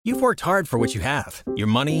You've worked hard for what you have. Your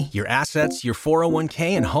money, your assets, your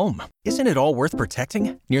 401k, and home. Isn't it all worth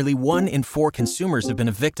protecting? Nearly 1 in 4 consumers have been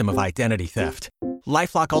a victim of identity theft.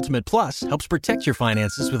 LifeLock Ultimate Plus helps protect your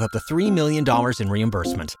finances with up to $3 million in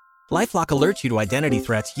reimbursement. LifeLock alerts you to identity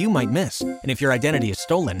threats you might miss. And if your identity is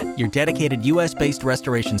stolen, your dedicated U.S.-based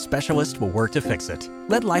restoration specialist will work to fix it.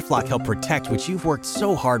 Let LifeLock help protect what you've worked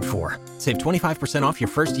so hard for. Save 25% off your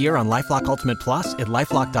first year on LifeLock Ultimate Plus at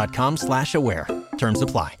LifeLock.com/aware. Terms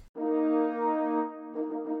apply.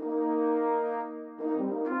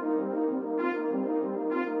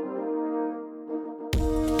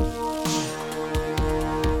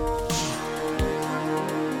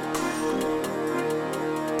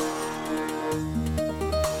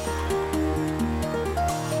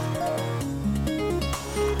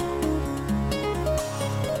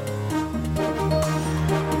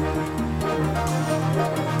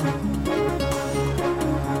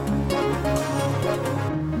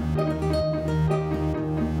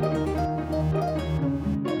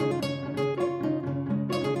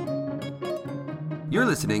 You're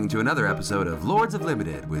listening to another episode of Lords of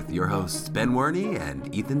Limited with your hosts Ben Werney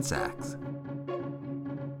and Ethan Sachs.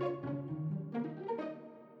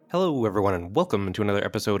 Hello, everyone, and welcome to another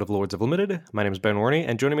episode of Lords of Limited. My name is Ben Werney,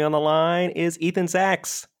 and joining me on the line is Ethan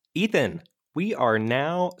Sachs. Ethan, we are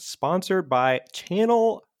now sponsored by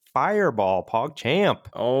Channel Fireball, PogChamp.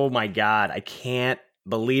 Oh my God, I can't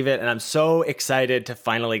believe it. And I'm so excited to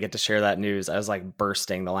finally get to share that news. I was like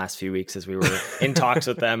bursting the last few weeks as we were in talks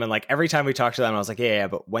with them. And like every time we talked to them, I was like, yeah,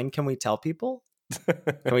 but when can we tell people?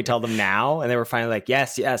 Can we tell them now? And they were finally like,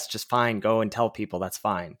 yes, just fine. Go and tell people. That's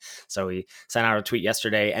fine. So we sent out a tweet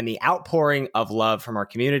yesterday, and the outpouring of love from our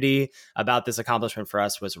community about this accomplishment for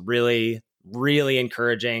us was really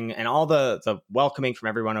encouraging, and all the welcoming from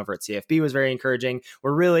everyone over at CFB was very encouraging.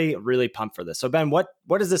 We're really pumped for this. So Ben, what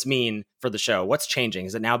does this mean for the show? What's changing?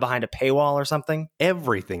 Is it now behind a paywall or something?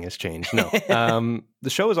 Everything has changed. No, the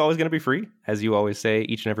show is always going to be free, as you always say,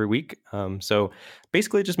 each and every week. So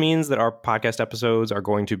basically it just means that our podcast episodes are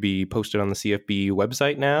going to be posted on the CFB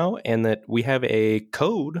website now, and that we have a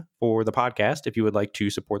code for the podcast if you would like to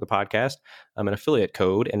support the podcast, an affiliate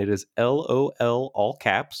code, and it is LOL, all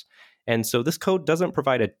caps. And so this code doesn't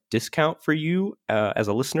provide a discount for you as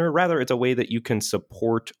a listener. Rather, it's a way that you can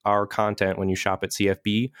support our content when you shop at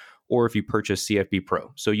CFB or if you purchase CFB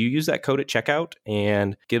Pro. So you use that code at checkout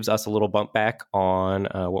and gives us a little bump back on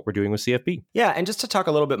what we're doing with CFB. Yeah, and just to talk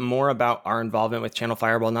a little bit more about our involvement with Channel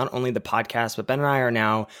Fireball, not only the podcast, but Ben and I are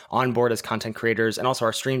now on board as content creators, and also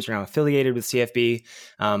our streams are now affiliated with CFB.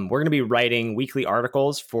 We're going to be writing weekly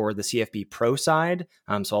articles for the CFB Pro side,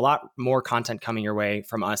 so a lot more content coming your way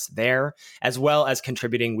from us there, as well as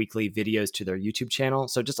contributing weekly videos to their YouTube channel.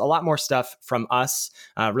 So just a lot more stuff from us.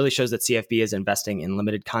 Really shows that CFB is investing in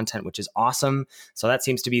limited content, which is awesome. So that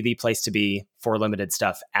seems to be the place to be for limited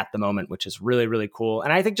stuff at the moment, which is really cool.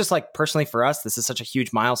 And I think just like personally for us, this is such a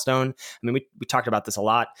huge milestone. I mean, we talked about this a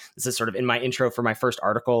lot. This is sort of in my intro for my first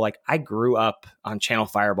article. Like I grew up on Channel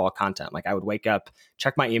Fireball content. Like I would wake up,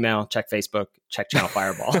 check my email, check Facebook, check Channel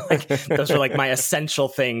Fireball. Like those are like my essential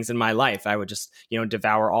things in my life. I would just,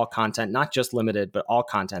 devour all content, not just limited, but all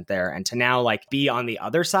content there. And to now like be on the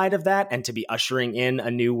other side of that and to be ushering in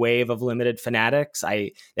a new wave of limited fanatics,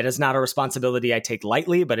 it is not a responsibility I take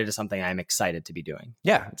lightly, but it is something I'm excited to be doing.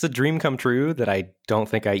 Yeah, it's a dream come true that I don't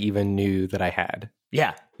think I even knew that I had.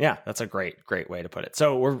 Yeah, that's a great way to put it.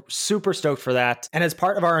 So we're super stoked for that. And as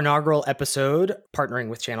part of our inaugural episode, partnering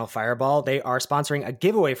with Channel Fireball, they are sponsoring a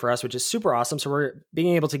giveaway for us, which is super awesome. So we're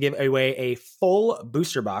being able to give away a full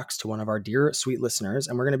booster box to one of our dear, sweet listeners.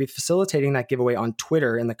 And we're going to be facilitating that giveaway on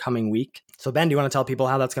Twitter in the coming week. So Ben, do you want to tell people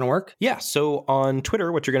how that's going to work? Yeah, so on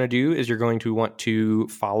Twitter, what you're going to do is you're going to want to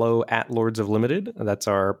follow at Lords of Limited. That's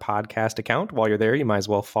our podcast account. While you're there, you might as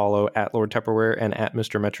well follow at Lord Tupperware and at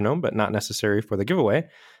Mr. Metronome, but not necessary for the giveaway.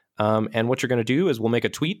 And what you're going to do is we'll make a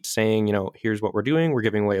tweet saying, here's what we're doing. We're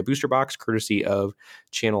giving away a booster box courtesy of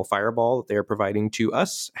Channel Fireball that they're providing to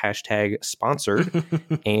us, #sponsored,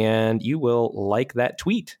 and you will like that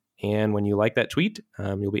tweet. And when you like that tweet,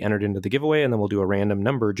 you'll be entered into the giveaway, and then we'll do a random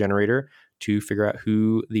number generator to figure out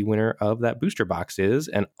who the winner of that booster box is.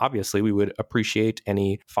 And obviously, we would appreciate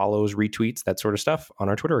any follows, retweets, that sort of stuff on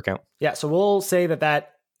our Twitter account. Yeah, so we'll say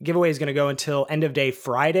that giveaway is going to go until end of day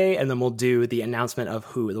Friday, and then we'll do the announcement of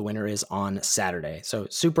who the winner is on Saturday. So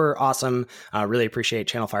super awesome. Really appreciate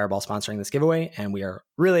Channel Fireball sponsoring this giveaway, and we are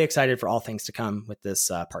really excited for all things to come with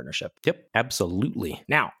this partnership. Yep, absolutely.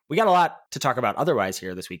 Now, we got a lot to talk about otherwise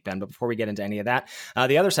here this week, Ben, but before we get into any of that,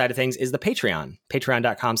 the other side of things is the Patreon.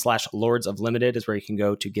 Patreon.com/Lords of Limited is where you can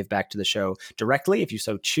go to give back to the show directly if you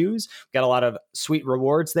so choose. We've got a lot of sweet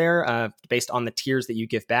rewards there based on the tiers that you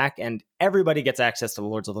give back, and everybody gets access to the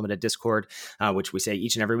Lords of Limited Discord, which we say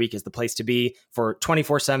each and every week is the place to be for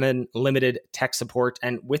 24/7 limited tech support.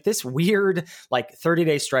 And with this weird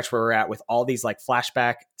 30-day stretch where we're at with all these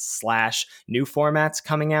flashback/new formats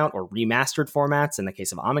coming out, or remastered formats in the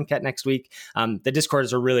case of Amonkhet next week, the Discord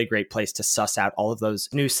is a really great place to suss out all of those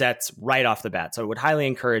new sets right off the bat. So I would highly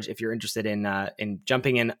encourage, if you're interested in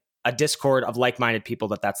jumping in a Discord of like-minded people,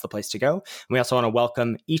 that's the place to go. And we also want to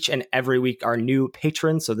welcome each and every week our new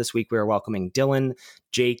patrons. So this week we are welcoming Dylan,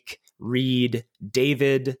 Jake, Reed,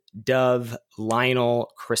 David, Dove,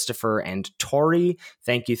 Lionel, Christopher, and Tori.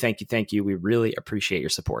 Thank you, thank you, thank you. We really appreciate your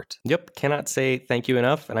support. Yep, cannot say thank you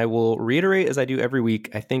enough. And I will reiterate, as I do every week,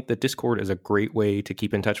 I think that Discord is a great way to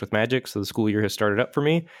keep in touch with Magic. So the school year has started up for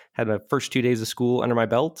me. Had my first 2 days of school under my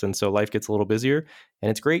belt, and so life gets a little busier. And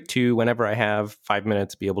it's great to, whenever I have 5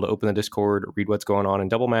 minutes, be able to open the Discord, read what's going on in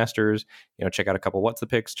Double Masters, check out a couple what's the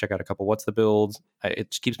picks, check out a couple what's the builds. It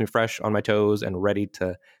just keeps me fresh on my toes and ready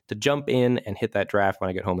to jump in and hit that draft when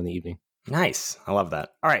I get home in the evening. Nice. I love that.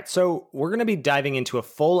 All right. So we're going to be diving into a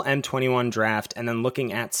full M21 draft and then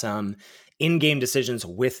looking at some in-game decisions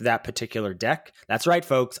with that particular deck. That's right,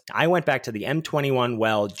 folks. I went back to the M21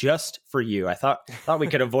 well just for you. I thought we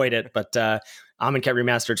could avoid it, but Amonkhet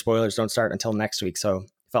Remastered spoilers don't start until next week, so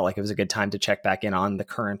felt like it was a good time to check back in on the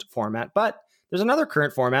current format. But there's another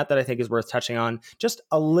current format that I think is worth touching on just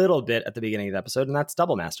a little bit at the beginning of the episode, and that's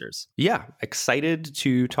Double Masters. Yeah, excited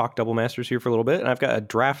to talk Double Masters here for a little bit. And I've got a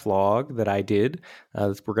draft log that I did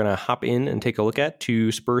that we're going to hop in and take a look at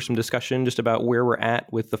to spur some discussion just about where we're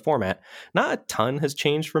at with the format. Not a ton has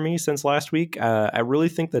changed for me since last week. I really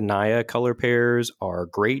think the Naya color pairs are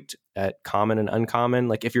great at common and uncommon.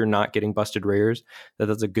 If you're not getting busted rares,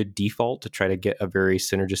 that's a good default to try to get a very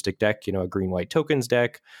synergistic deck, a green-white tokens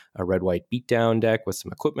deck, a red-white beatdown deck with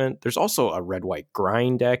some equipment. There's also a red-white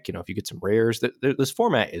grind deck, if you get some rares. This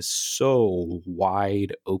format is so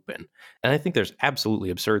wide open. And I think there's absolutely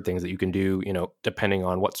absurd things that you can do, depending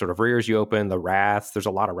on what sort of rares you open, the wraths. There's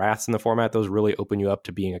a lot of wraths in the format. Those really open you up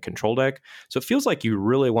to being a control deck. So it feels like you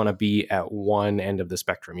really want to be at one end of the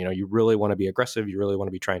spectrum. You really want to be aggressive. You really want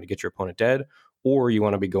to be trying to get your opponent dead, or you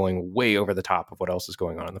want to be going way over the top of what else is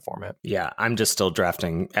going on in the format. Yeah, I'm just still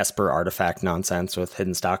drafting Esper artifact nonsense with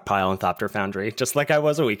Hidden Stockpile and Thopter Foundry, just like I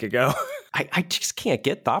was a week ago. I just can't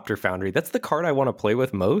get Thopter Foundry. That's the card I want to play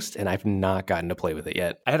with most, and I've not gotten to play with it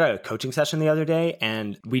yet. I had a coaching session the other day,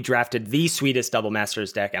 and we drafted the sweetest Double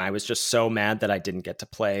Masters deck, and I was just so mad that I didn't get to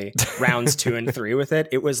play rounds 2 and 3 with it.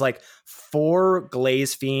 It was 4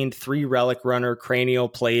 Glaze Fiend, 3 Relic Runner, Cranial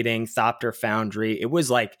Plating, Thopter Foundry. It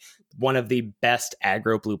was one of the best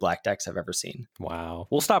aggro blue-black decks I've ever seen. Wow.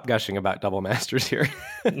 We'll stop gushing about Double Masters here.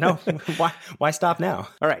 No, why stop now?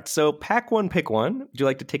 All right, so pack one, pick one. Would you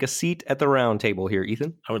like to take a seat at the round table here,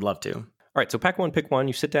 Ethan? I would love to. All right, so pack one, pick one.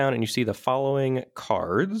 You sit down and you see the following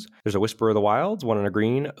cards. There's a Whisper of the Wilds, 1 and a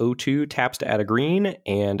green. O2 taps to add a green.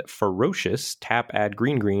 And Ferocious, tap, add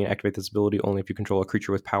green. Activate this ability only if you control a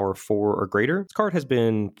creature with power 4 or greater. This card has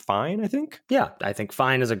been fine, I think. Yeah, I think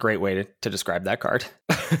fine is a great way to describe that card.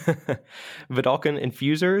 Vidalcan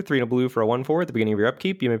Infuser, 3 and a blue for a 1/4. At the beginning of your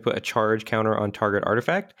upkeep, you may put a charge counter on target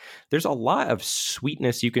artifact. There's a lot of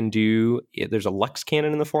sweetness you can do. There's a Lux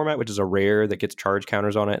Cannon in the format, which is a rare that gets charge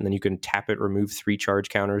counters on it, and then you can tap it, remove 3 charge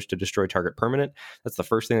counters to destroy target permanent. That's the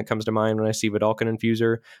first thing that comes to mind when I see Vidalcan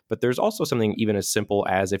Infuser. But there's also something even as simple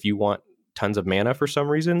as, if you want tons of mana for some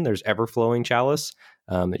reason, there's Everflowing Chalice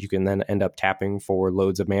that you can then end up tapping for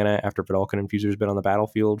loads of mana after Vidalcan Infuser's been on the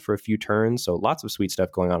battlefield for a few turns. So lots of sweet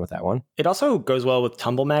stuff going on with that one. It also goes well with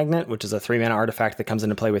Tumble Magnet, which is a 3 mana artifact that comes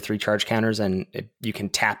into play with 3 charge counters, and you can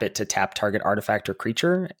tap it to tap target artifact or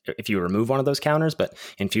creature if you remove one of those counters. But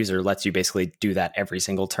Infuser lets you basically do that every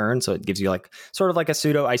single turn. So it gives you sort of like a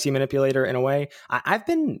pseudo Icy Manipulator in a way. I've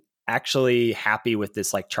been actually happy with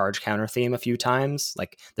this charge counter theme a few times.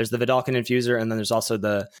 There's the Vidalcan Infuser, and then there's also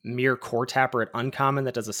the Mere Core Tapper at Uncommon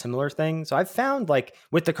that does a similar thing. So I've found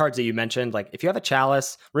with the cards that you mentioned, if you have a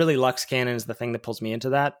Chalice, really Lux Cannon is the thing that pulls me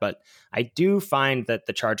into that. But I do find that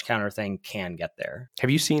the charge counter thing can get there.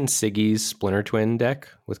 Have you seen Siggy's Splinter Twin deck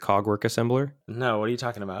with Cogwork Assembler? No, what are you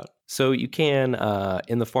talking about? So you can,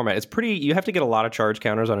 in the format, you have to get a lot of charge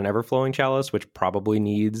counters on an Everflowing Chalice, which probably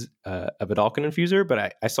needs a Vidalcan Infuser,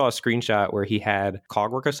 but I saw a screenshot where he had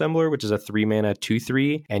Cogwork Assembler, which is a 3 mana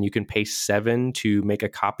 2/3, and you can pay 7 to make a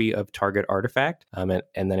copy of target artifact, and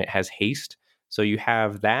then it has haste. So you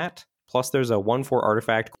have that. Plus, there's a 1/4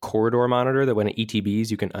 artifact corridor monitor that when it ETBs,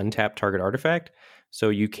 you can untap target artifact. So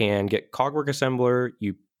you can get Cogwork Assembler,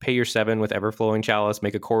 you pay your 7 with Everflowing Chalice,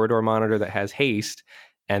 make a corridor monitor that has haste,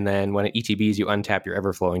 and then when it ETBs, you untap your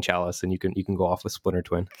Everflowing Chalice, and you can go off with Splinter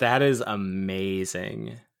Twin. That is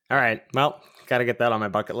amazing. All right, well, got to get that on my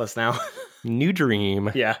bucket list now. New dream.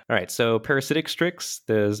 Yeah. All right, so Parasitic Strix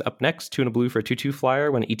is up next. 2 and a blue for a 2/2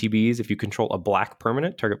 flyer. When it ETBs, if you control a black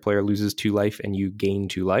permanent, target player loses 2 life and you gain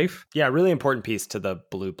 2 life. Yeah, really important piece to the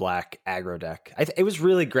blue-black aggro deck. It was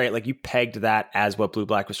really great. Like, you pegged that as what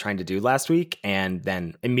blue-black was trying to do last week, and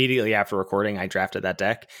then immediately after recording, I drafted that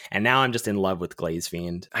deck, and now I'm just in love with Glaze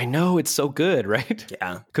Fiend. I know, it's so good, right?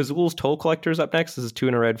 Yeah. Kazul's Toll Collector is up next. This is 2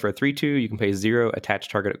 and a red for a 3/2. You can pay 0, attach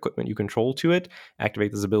target equipment you control to it.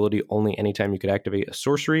 Activate this ability only anytime you could activate a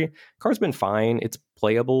sorcery. Card's been fine. It's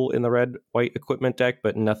playable in the red-white equipment deck,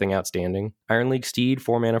 but nothing outstanding. Iron League Steed,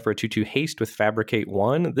 4 mana for a 2/2 haste with Fabricate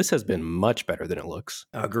 1. This has been much better than it looks.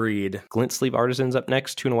 Agreed. Glint Sleeve Artisan's up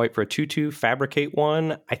next. 2 and a white for a 2/2. Fabricate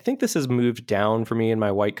 1. I think this has moved down for me in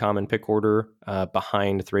my white common pick order,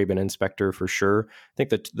 behind Thraben Inspector for sure. I think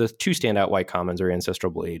the 2 standout white commons are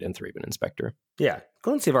Ancestral Blade and Thraben Inspector. Yeah.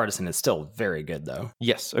 Glint Sleeve Artisan is still very good, though.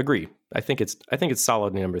 Yes, agree. I think it's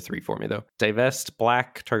solid number 3 for me, though. Divest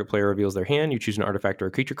black. Target player reveals their hand. You choose an artifact or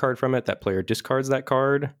a creature card from it. That player discards that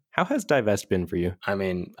card. How has Divest been for you? I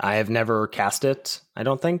mean, I have never cast it, I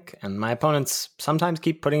don't think, and my opponents sometimes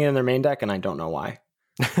keep putting it in their main deck, and I don't know why.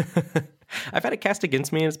 I've had it cast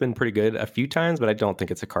against me and it's been pretty good a few times, but I don't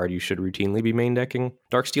think it's a card you should routinely be main decking.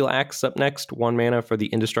 Darksteel Axe up next. 1 mana for the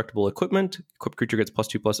Indestructible Equipment. Equipped creature gets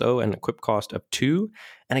 +2/+0 and equip cost of 2.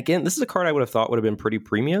 And again, this is a card I would have thought would have been pretty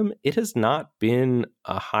premium. It has not been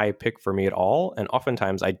a high pick for me at all, and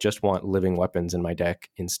oftentimes I just want living weapons in my deck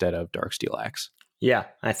instead of Darksteel Axe. Yeah,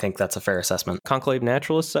 I think that's a fair assessment. Conclave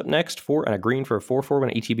Naturalists up next. 4 and a green for a 4/4.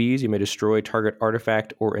 When ETBs, you may destroy target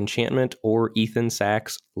artifact or enchantment or Ethan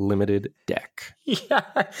Sachs limited deck. Yeah,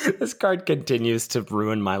 this card continues to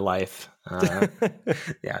ruin my life. Yeah,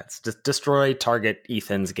 it's just destroy target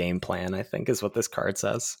Ethan's game plan, I think is what this card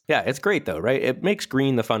says. Yeah, it's great though, right? It makes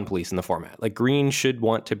green the fun police in the format. Like, green should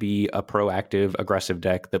want to be a proactive, aggressive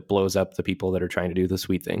deck that blows up the people that are trying to do the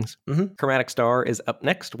sweet things. Mm-hmm. Chromatic Star is up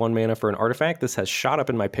next. 1 mana for an artifact. This has shot up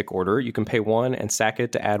in my pick order. You can pay 1 and sack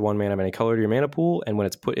it to add 1 mana of any color to your mana pool, and when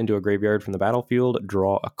it's put into a graveyard from the battlefield,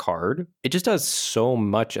 draw a card. It just does so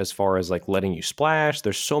much as far as like letting you splash.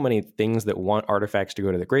 There's so many things that want artifacts to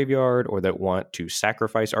go to the graveyard or that want to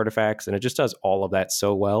sacrifice artifacts, and it just does all of that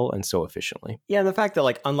so well and so efficiently. Yeah, and the fact that,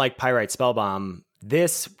 like, unlike Pyrite Spellbomb,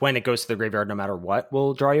 this, when it goes to the graveyard no matter what,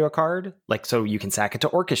 will draw you a card. Like, so you can sack it to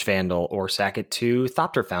Orcish Vandal or sack it to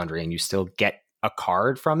Thopter Foundry and you still get a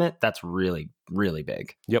card from it. That's really, really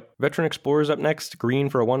big. Yep. Veteran Explorer is up next. Green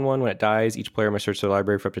for a 1/1. When it dies, each player may search their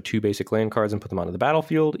library for up to 2 basic land cards and put them onto the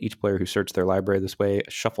battlefield. Each player who searched their library this way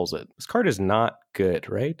shuffles it. This card is not good,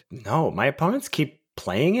 right? No, my opponents keep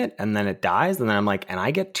playing it and then it dies and then I'm like, and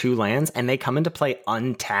I get 2 lands and they come into play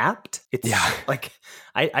untapped. It's like,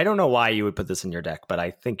 I don't know why you would put this in your deck, but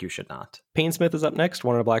I think you should not. Painsmith is up next.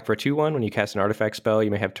 1 and a black for a 2/1. When you cast an artifact spell,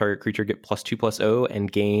 you may have target creature get +2/+0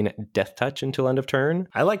 and gain Death Touch until end of turn.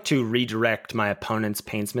 I like to redirect my opponent's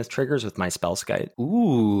Painsmith triggers with my Spellskite.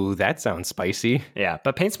 Ooh, that sounds spicy. Yeah,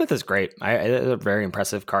 but Painsmith is great. It's a very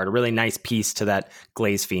impressive card. A really nice piece to that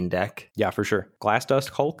Glaze Fiend deck. Yeah, for sure. Glassdust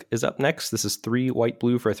Hulk is up next. This is 3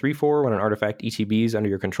 white-blue for a 3/4. When an artifact ETBs under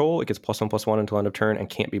your control, it gets +1/+1 until end of turn and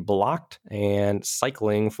can't be blocked. And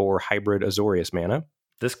cycling for hybrid Azorius mana.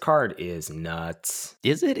 This card is nuts.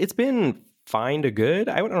 Is it? It's been fine to good.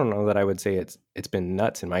 I don't know that I would say it's been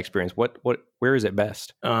nuts in my experience. Where is it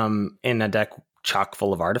best? In a deck chock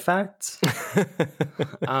full of artifacts.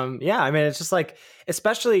 Yeah, I mean, it's just like,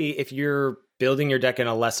 especially if you're building your deck in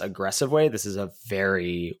a less aggressive way, this is a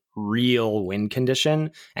very real win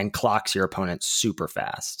condition and clocks your opponent super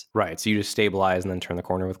fast. Right. So you just stabilize and then turn the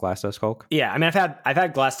corner with Glassdust Hulk? Yeah, I mean, I've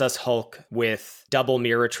had Glassdust Hulk with double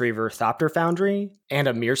Mirror Retriever Thopter Foundry and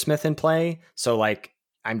a Mirrorsmith in play. So like,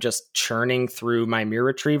 I'm just churning through my Mirror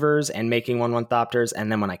Retrievers and making 1/1 Thopters,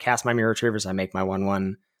 and then when I cast my Mirror Retrievers, I make my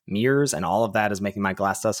 1/1 Mirrors, and all of that is making my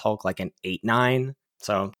Glassdust Hulk like an 8/9.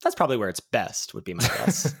 So that's probably where it's best, would be my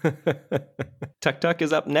guess. Tuk Tuk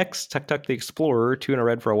is up next. Tuk Tuk the Explorer, 2 and a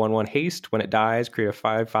red for a 1/1 haste. When it dies, create a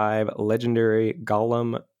 5/5 legendary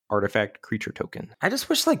Golem artifact creature token. I just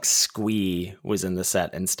wish like Squee was in the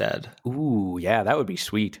set instead. Ooh, yeah, that would be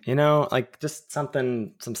sweet. You know, like just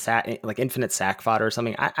something, like infinite sack fodder or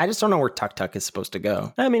something. I just don't know where Tuk Tuk is supposed to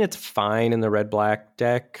go. I mean, it's fine in the red-black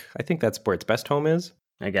deck. I think that's where its best home is.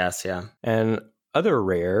 I guess, yeah. And other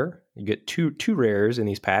rare, You get two rares in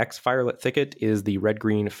these packs. Firelit Thicket is the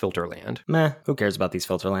red-green filter land. Meh, who cares about these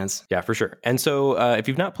filter lands? Yeah, for sure. And so if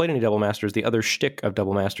you've not played any Double Masters, the other shtick of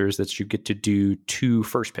Double Masters is that you get to do 2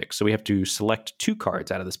 first picks. So we have to select 2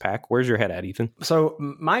 cards out of this pack. Where's your head at, Ethan? So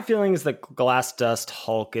my feeling is that Glass Dust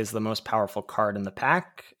Hulk is the most powerful card in the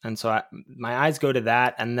pack. And so my eyes go to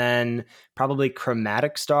that. And then probably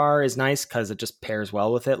Chromatic Star is nice because it just pairs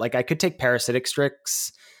well with it. Like I could take Parasitic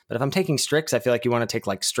Strix, but if I'm taking Strix, I feel like you want to take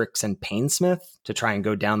like Strix and Painsmith to try and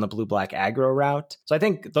go down the blue-black aggro route. So I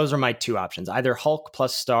think those are my 2 options, either Hulk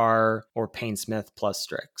plus Star or Painsmith plus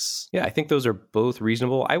Strix. Yeah, I think those are both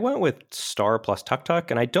reasonable. I went with Star plus Tuk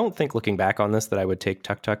Tuk, and I don't think looking back on this that I would take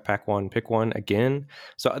Tuk Tuk pack 1, pick 1 again.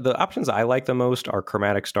 So the options I like the most are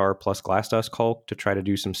Chromatic Star plus Glass Dust Hulk to try to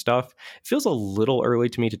do some stuff. It feels a little early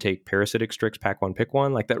to me to take Parasitic Strix pack 1, pick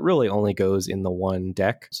 1. Like that really only goes in the one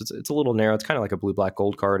deck. So it's a little narrow. It's kind of like a blue-black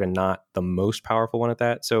gold card and not the most powerful one at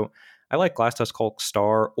that. So I like Glass Dust Hulk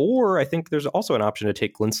Star, or I think there's also an option to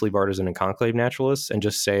take Glint-Sleeve Artisan and Conclave Naturalists and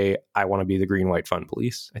just say, I want to be the green-white fun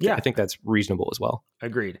police. I think that's reasonable as well.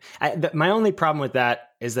 Agreed. My only problem with that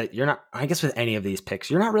is that you're not, I guess with any of these picks,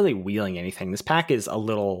 you're not really wheeling anything. This pack is a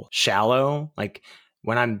little shallow. Like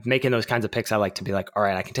when I'm making those kinds of picks, I like to be like, all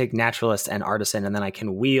right, I can take Naturalist and Artisan, and then I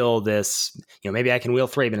can wheel this, maybe I can wheel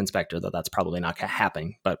Thraben Inspector, though that's probably not going to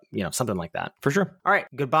happen, but, something like that. For sure. All right,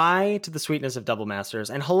 goodbye to the sweetness of Double Masters,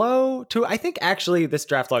 and hello to, I think actually this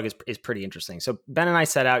draft log is pretty interesting. So Ben and I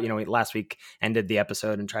set out, we last week ended the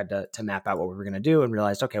episode and tried to map out what we were going to do and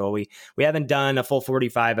realized, okay, well, we haven't done a full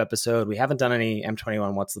 45 episode. We haven't done any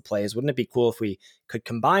M21 What's the Plays. Wouldn't it be cool if we could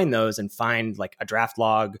combine those and find like a draft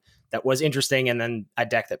log that was interesting and then a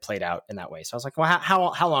deck that played out in that way? So I was like, well,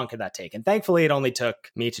 how long could that take? And thankfully, it only took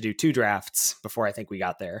me to do 2 drafts before I think we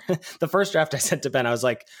got there. The first draft I sent to Ben, I was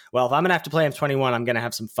like, well, if I'm going to have to play M21, I'm going to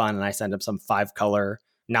have some fun. And I sent him some 5-color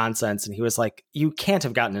nonsense. And he was like, you can't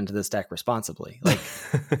have gotten into this deck responsibly. Like,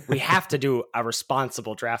 we have to do a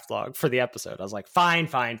responsible draft log for the episode. I was like, fine.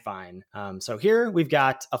 So here we've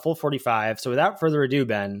got a full 45. So without further ado,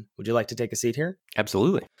 Ben, would you like to take a seat here?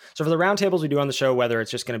 Absolutely. So for the roundtables we do on the show, whether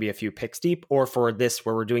it's just going to be a few picks deep or for this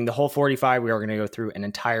where we're doing the whole 45, we are going to go through an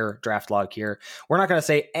entire draft log here. We're not going to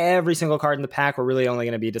say every single card in the pack. We're really only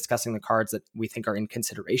going to be discussing the cards that we think are in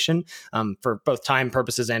consideration for both time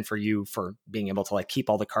purposes and for you for being able to like keep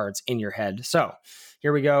all the cards in your head. So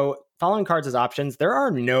here we go. Following cards as options. There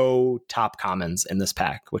are no top commons in this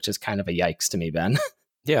pack, which is kind of a yikes to me, Ben.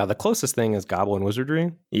 Yeah, the closest thing is Goblin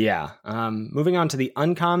Wizardry. Yeah. Moving on to the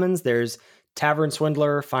uncommons, there's Tavern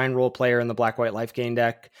Swindler, fine role player in the black-white life gain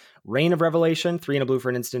deck. Reign of Revelation, 3 and a blue for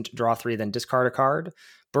an instant, draw 3, then discard a card.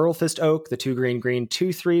 Burlfist Oak, the 2 green,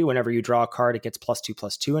 2/3. Whenever you draw a card, it gets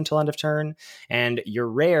 +2/+2 until end of turn. And your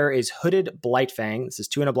rare is Hooded Blightfang. This is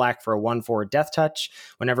 2 and a black for a 1/4 Death Touch.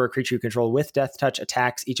 Whenever a creature you control with Death Touch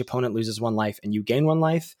attacks, each opponent loses 1 life and you gain 1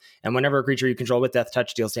 life. And whenever a creature you control with Death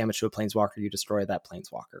Touch deals damage to a Planeswalker, you destroy that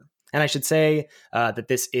Planeswalker. And I should say that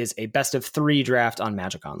this is a best of 3 draft on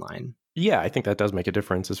Magic Online. Yeah, I think that does make a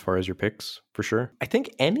difference as far as your picks, for sure. I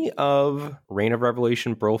think any of Reign of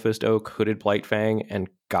Revelation, Burlfist Oak, Hooded Blightfang, and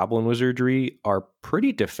Goblin Wizardry are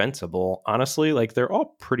pretty defensible. Honestly, like they're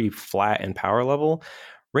all pretty flat in power level.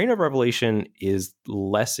 Reign of Revelation is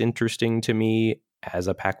less interesting to me as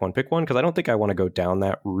a pack 1, pick 1, because I don't think I want to go down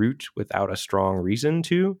that route without a strong reason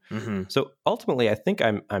to. Mm-hmm. So ultimately, I think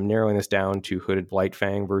I'm narrowing this down to Hooded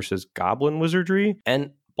Blightfang versus Goblin Wizardry.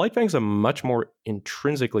 And Blightfang's a much more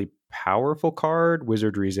intrinsically powerful card.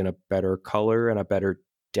 Wizardry's in a better color and a better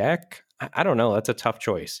deck. I don't know. That's a tough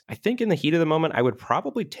choice. I think in the heat of the moment, I would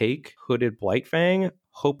probably take Hooded Blightfang,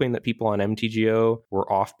 hoping that people on MTGO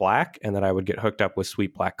were off black and that I would get hooked up with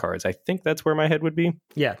sweet black cards. I think that's where my head would be.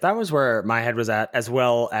 Yeah, that was where my head was at, as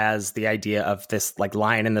well as the idea of this like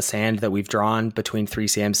line in the sand that we've drawn between 3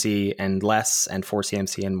 CMC and less and 4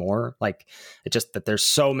 CMC and more. Like it just that there's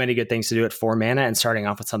so many good things to do at 4 mana, and starting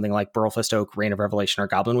off with something like Burlfist Oak, Reign of Revelation, or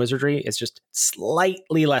Goblin Wizardry is just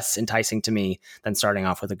slightly less enticing to me than starting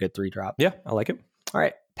off with a good 3 drop. Yeah, I like it. All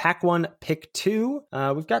right. Pack 1, pick 2.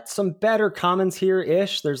 We've got some better commons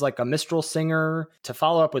here-ish. There's like a Mistral Singer. To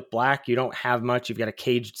follow up with black, you don't have much. You've got a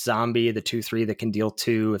Caged Zombie, the 2/3 that can deal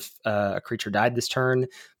 2 if a creature died this turn.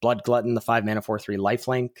 Blood Glutton, the 5 mana 4/3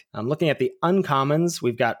 lifelink. Looking at the uncommons,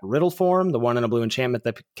 we've got Riddle Form, the 1 and a blue enchantment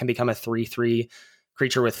that can become a 3/3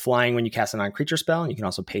 creature with flying when you cast a non-creature spell. And you can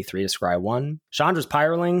also pay 3 to scry 1. Chandra's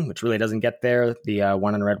Pyroling, which really doesn't get there. The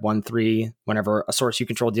 1 in red, 1/3. Whenever a source you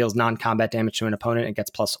control deals non-combat damage to an opponent, it gets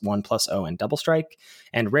 +1/+0 and double strike.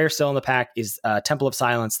 And rare still in the pack is Temple of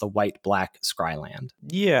Silence, the white-black scry land.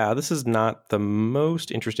 Yeah, this is not the most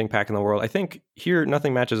interesting pack in the world. I think here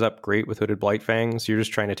nothing matches up great with Hooded Blightfang, so you're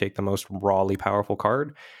just trying to take the most rawly powerful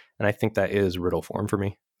card. And I think that is Riddle Form for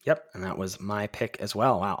me. Yep, and that was my pick as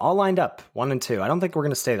well. Wow, all lined up, 1 and 2. I don't think we're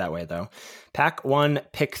going to stay that way, though. Pack 1,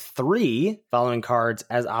 pick 3, following cards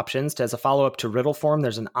as options. As a follow-up to Riddle Form,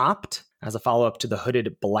 there's an Opt. As a follow-up to the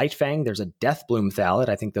Hooded Blightfang, there's a Deathbloom Thallid.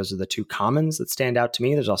 I think those are the 2 commons that stand out to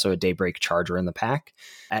me. There's also a Daybreak Charger in the pack.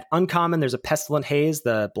 At uncommon, there's a Pestilent Haze,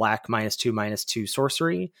 the black -2/-2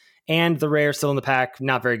 sorcery. And the rare still in the pack,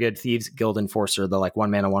 not very good, Thieves Guild Enforcer, the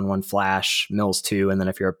 1 mana 1/1 flash, mills 2, and then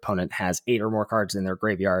if your opponent has 8 or more cards in their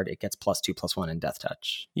graveyard, it gets +2/+1 in Death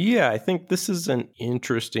Touch. Yeah, I think this is an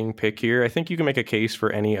interesting pick here. I think you can make a case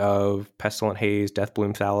for any of Pestilent Haze,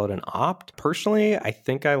 Deathbloom Thallid, and Opt. Personally, I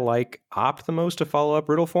think I like Opt the most to follow up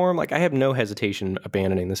Riddle Form. I have no hesitation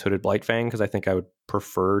abandoning this Hooded Blightfang because I think I would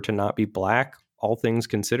prefer to not be black, all things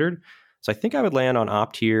considered. So I think I would land on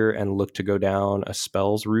Opt here and look to go down a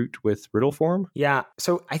spells route with Riddle Form. Yeah,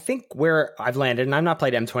 so I think where I've landed, and I've not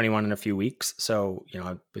played M21 in a few weeks, so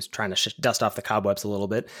I was trying to dust off the cobwebs a little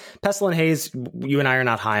bit. Pestilent Haze, you and I are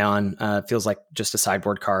not high on. Feels like just a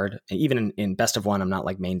sideboard card. Even in Best of 1, I'm not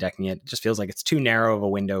main decking it. It just feels like it's too narrow of a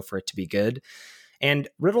window for it to be good. And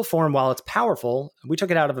Riddle Form, while it's powerful, we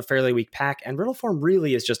took it out of a fairly weak pack, and Riddle Form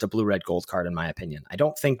really is just a blue-red-gold card, in my opinion. I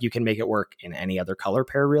don't think you can make it work in any other color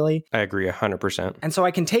pair, really. I agree 100%. And so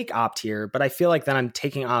I can take Opt here, but I feel like then I'm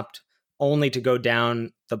taking Opt only to go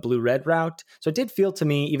down the blue-red route. So it did feel to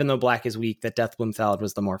me, even though black is weak, that Deathbloom Thallid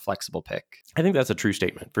was the more flexible pick. I think that's a true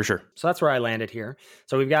statement, for sure. So that's where I landed here.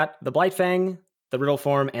 So we've got the Blightfang, the Riddle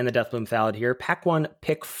Form, and the Deathbloom Thallid here. Pack 1,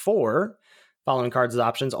 pick 4. Following cards as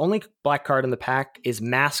options. Only black card in the pack is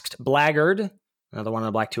Masked Blackguard, another 1 on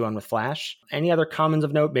a black 2/1 with flash. Any other commons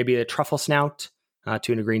of note? Maybe a Truffle Snout,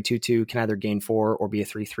 2 and a green 2/2, can either gain 4 or be a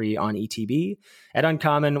 3/3 on ETB. At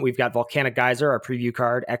uncommon, we've got Volcanic Geyser, our preview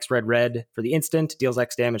card, X red for the instant, deals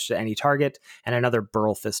X damage to any target, and another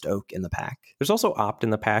Burl Fist Oak in the pack. There's also Opt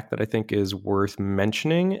in the pack that I think is worth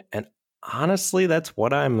mentioning, and honestly, that's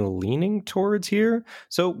what I'm leaning towards here.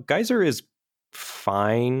 So Geyser is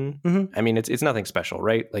fine. Mm-hmm. I mean, it's nothing special,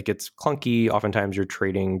 right? It's clunky. Oftentimes you're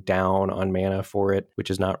trading down on mana for it, which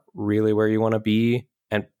is not really where you want to be.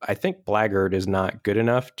 And I think Blackguard is not good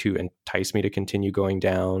enough to entice me to continue going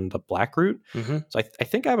down the black route. Mm-hmm. So I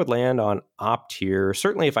think I would land on Opt here.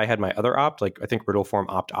 Certainly if I had my other Opt, I think Riddle Form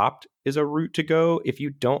Opt is a route to go. If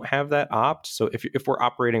you don't have that Opt, so if we're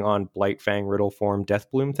operating on Blightfang, Riddle Form,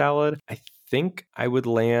 Deathbloom Thallid, I think I would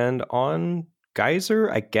land on Geyser,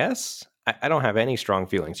 I guess. I don't have any strong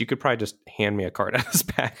feelings. You could probably just hand me a card out of this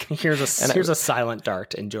pack. Here's a silent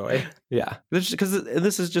dart. Enjoy. Yeah, because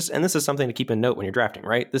this is something to keep in note when you're drafting,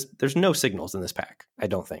 right? There's no signals in this pack. I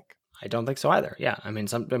don't think. I don't think so either. Yeah, I mean,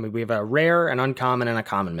 we have a rare, an uncommon, and a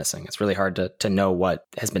common missing. It's really hard to know what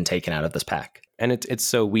has been taken out of this pack. And it's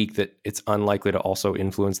so weak that it's unlikely to also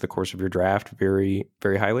influence the course of your draft very,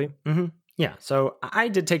 very highly. Mm-hmm. Yeah, so I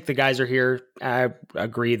did take the Geyser here. I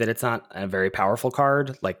agree that it's not a very powerful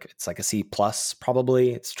card. It's like a C+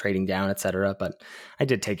 probably. It's trading down, etc. But I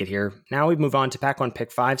did take it here. Now we move on to pack 1,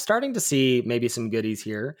 pick 5. Starting to see maybe some goodies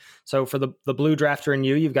here. So for the blue drafter in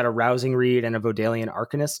you've got a Rousing Reed and a Vodalian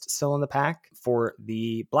Arcanist still in the pack. For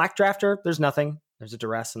the black drafter, there's nothing. There's a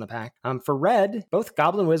Duress in the pack. For red, both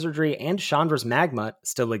Goblin Wizardry and Chandra's Magma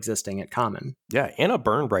still existing at common. Yeah, and a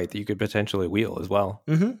Burn Bright that you could potentially wheel as well.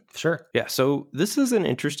 Mm-hmm, sure. Yeah, so this is an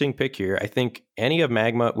interesting pick here. I think any of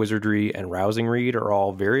Magma, Wizardry, and Rousing Reed are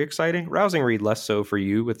all very exciting. Rousing Reed less so for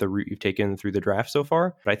you with the route you've taken through the draft so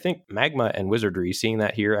far. But I think Magma and Wizardry, seeing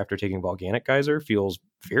that here after taking Volcanic Geyser, feels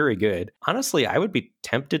very good. Honestly, I would be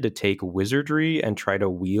tempted to take Wizardry and try to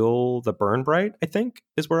wheel the Burn Bright, I think,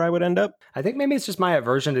 is where I would end up. I think maybe it's just my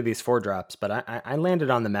aversion to these 4-drops, but I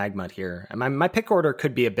landed on the Magmut here. And my pick order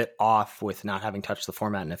could be a bit off with not having touched the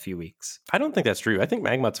format in a few weeks. I don't think that's true. I think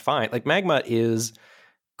Magmut's fine. Magmut is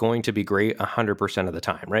going to be great 100% of the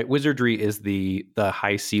time, right? Wizardry is the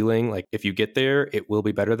high ceiling. If you get there, it will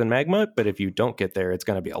be better than Magmut, but if you don't get there, it's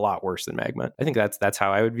going to be a lot worse than Magmut. I think that's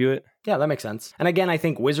how I would view it. Yeah, that makes sense. And again, I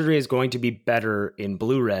think Wizardry is going to be better in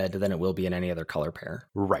blue-red than it will be in any other color pair.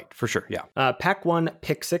 Right, for sure, yeah. Pack 1,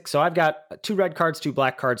 pick 6. So I've got 2 red cards, 2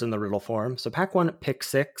 black cards in the Riddle Form. So pack 1, pick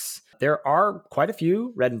 6. There are quite a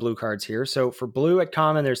few red and blue cards here. So for blue at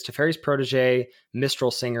common, there's Teferi's Protege,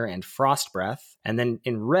 Mistral Singer, and Frost Breath. And then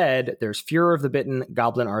in red, there's Furor of the Bitten,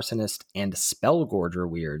 Goblin Arsonist, and Spellgorger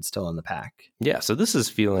Weird still in the pack. Yeah, so this is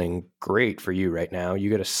feeling great for you right now. You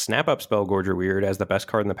get a snap up Spellgorger Weird as the best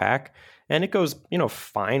card in the pack, and it goes,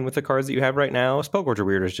 fine with the cards that you have right now. Spellgorger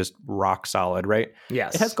Weird is just rock solid, right?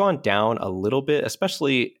 Yes. It has gone down a little bit,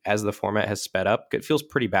 especially as the format has sped up. It feels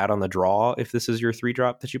pretty bad on the draw if this is your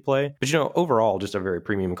 3-drop that you play. But, overall, just a very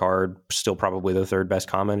premium card, still probably the third best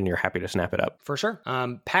common, and you're happy to snap it up. For sure.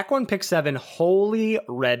 Pack 1, pick 7, holy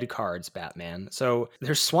red cards, Batman. So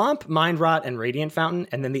there's Swamp, Mind Rot, and Radiant Fountain,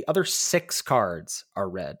 and then the other 6 cards are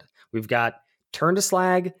red. We've got Turn to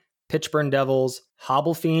Slag, Pitchburn Devils,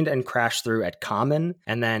 Hobble Fiend, and Crash Through at common.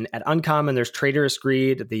 And then at uncommon, there's Traitorous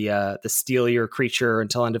Greed, the steal your creature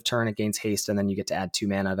until end of turn. It gains haste, and then you get to add 2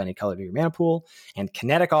 mana of any color to your mana pool. And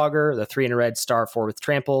Kinetic Augur, the 3 in a red, star 4 with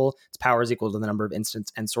trample. Its power is equal to the number of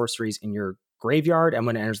instants and sorceries in your graveyard, and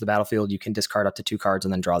when it enters the battlefield, you can discard up to 2 cards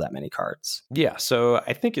and then draw that many cards. Yeah, so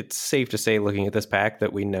I think it's safe to say, looking at this pack,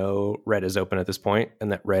 that we know red is open at this point,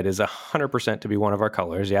 and that red is 100% to be one of our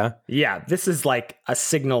colors, yeah? Yeah, this is like a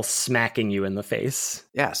signal smacking you in the face.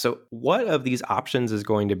 Yeah, so what of these options is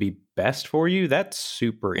going to be best for you? That's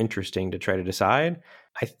super interesting to try to decide.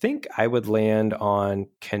 I think I would land on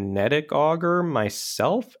Kinetic Augur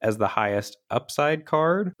myself as the highest upside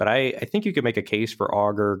card, but I think you could make a case for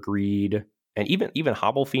Augur, Greed, and even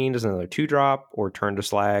Hobble Fiend as another 2-drop, or Turn to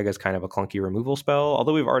Slag as kind of a clunky removal spell,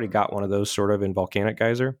 although we've already got one of those sort of in Volcanic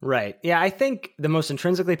Geyser. Right. Yeah, I think the most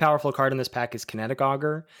intrinsically powerful card in this pack is Kinetic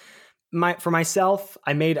Augur. For myself,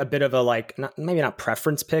 I made a bit of a maybe not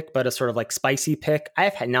preference pick, but a sort of spicy pick. I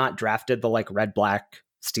have not drafted the red-black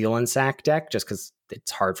Steel and Sack deck just because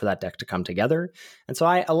it's hard for that deck to come together. And so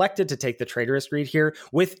I elected to take the Traitorous Greed here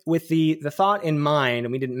with the thought in mind,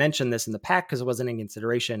 and we didn't mention this in the pack because it wasn't in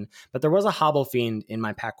consideration, but there was a Hobble Fiend in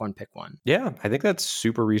my pack 1, pick 1. Yeah, I think that's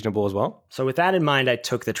super reasonable as well. So with that in mind, I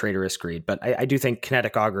took the Traitorous Greed, but I do think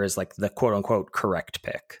Kinetic Augur is the quote-unquote correct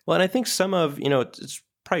pick. Well, and I think some of, it's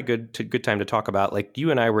probably good time to talk about,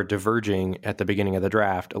 you and I were diverging at the beginning of the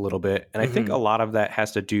draft a little bit, and I think a lot of that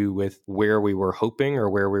has to do with where we were hoping or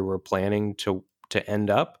where we were planning to end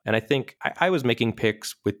up. And I think I was making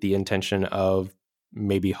picks with the intention of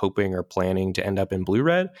maybe hoping or planning to end up in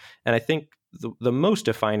blue-red, and I think the most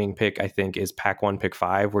defining pick, I think, is pack 1, pick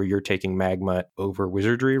 5, where you're taking Magmut over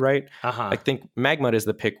Wizardry, right? I think Magmut is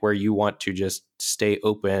the pick where you want to just stay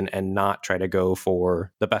open and not try to go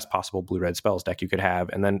for the best possible blue-red spells deck you could have.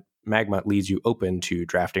 And then Magmut leaves you open to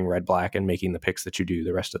drafting red-black and making the picks that you do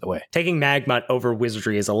the rest of the way. Taking Magmut over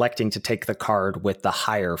Wizardry is electing to take the card with the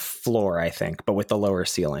higher floor, I think, but with the lower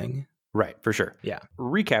ceiling. Right, for sure. Yeah.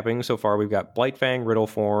 Recapping, so far we've got Blightfang,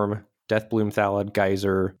 Riddleform, Deathbloom Thallid,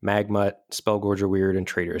 Geyser, Magmut, Spellgorger Weird, and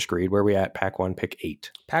Traitorous Greed. Where are we at? Pack 1, pick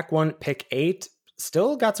 8. Pack 1, pick 8.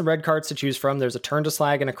 Still got some red cards to choose from. There's a Turn to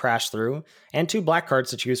Slag and a Crash Through, and 2 black cards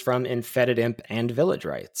to choose from in Fetid Imp and Village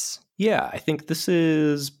Rites. Yeah, I think this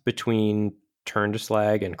is between Turn to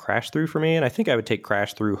Slag and Crash Through for me, and I think I would take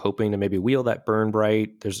Crash Through hoping to maybe wheel that Burn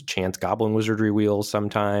Bright. There's a chance Goblin Wizardry wheels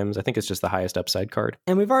sometimes. I think it's just the highest upside card.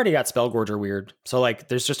 And we've already got Spellgorger Weird, so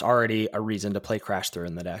there's just already a reason to play Crash Through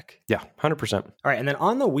in the deck. Yeah, 100%. All right, and then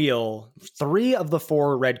on the wheel, 3 of the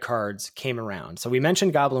 4 red cards came around. So we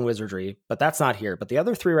mentioned Goblin Wizardry, but that's not here. But the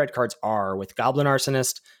other 3 red cards are with Goblin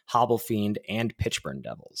Arsonist, Hobble Fiend, and Pitchburn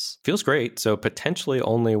Devils. Feels great. So potentially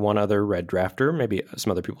only one other red drafter. Maybe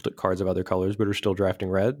some other people took cards of other colors but are still drafting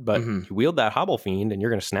red. But you wield that Hobble Fiend and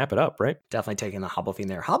you're going to snap it up, right? Definitely taking the Hobble Fiend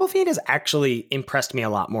there. Hobble Fiend has actually impressed me a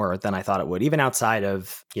lot more than I thought it would, even outside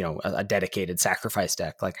of, a dedicated sacrifice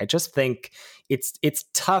deck. I just think it's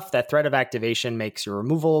tough. That threat of activation makes your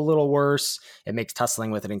removal a little worse. It makes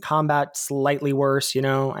tussling with it in combat slightly worse.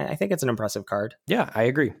 I think it's an impressive card. Yeah, I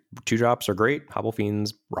agree. 2-drops are great. Hobble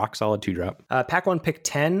Fiend's rock solid 2-drop. Pack 1, pick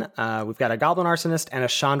 10. We've got a Goblin Arsonist and a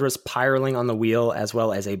Chandra's Pyroling on the wheel, as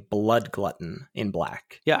well as a Blood Glutton in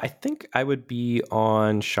black. Yeah, I think I would be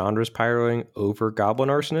on Chandra's Pyroling over Goblin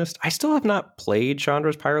Arsonist. I still have not played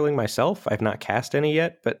Chandra's Pyroling myself. I've not cast any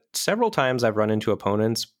yet, but several times I've run into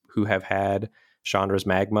opponents who have had Chandra's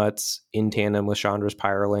Magmuts in tandem with Chandra's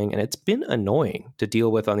Pyroling, and it's been annoying to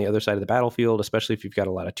deal with on the other side of the battlefield, especially if you've got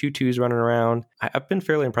a lot of 2/2s running around. I've been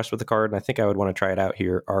fairly impressed with the card, and I think I would want to try it out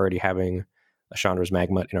here, already having Chandra's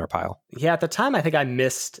Magmut in our pile. Yeah, at the time, I think I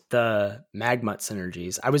missed the Magmut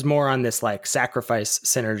synergies. I was more on this like sacrifice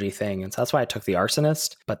synergy thing. And so that's why I took the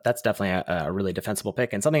Arsonist. But that's definitely a really defensible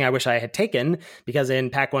pick and something I wish I had taken, because in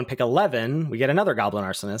pack 1, pick 11, we get another Goblin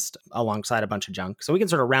Arsonist alongside a bunch of junk. So we can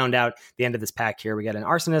sort of round out the end of this pack here. We get an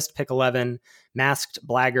Arsonist, pick 11, Masked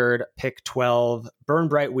Blackguard, pick 12, Burn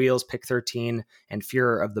Bright Wheels, pick 13, and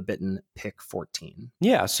Furor of the Bitten, pick 14.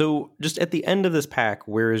 Yeah, so just at the end of this pack,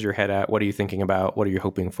 where is your head at? What are you thinking about? What are you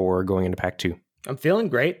hoping for going into pack 2? I'm feeling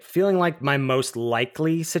great. Feeling like my most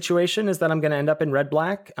likely situation is that I'm going to end up in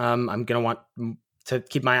red-black. I'm going to want to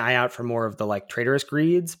keep my eye out for more of the like traitorous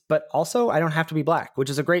greeds, but also I don't have to be black,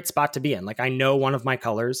 which is a great spot to be in. Like I know one of my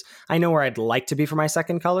colors. I know where I'd like to be for my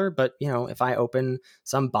second color, but you know, if I open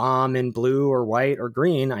some bomb in blue or white or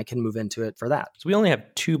green, I can move into it for that. So we only have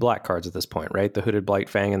 2 black cards at this point, right? The Hooded Blight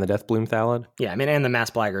Fang and the Deathbloom Thallid. Yeah, I mean, and the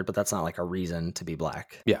Masked Blackguard, but that's not like a reason to be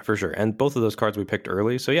black. Yeah, for sure. And both of those cards we picked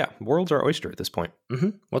early. So yeah, world's our oyster at this point. Mm-hmm.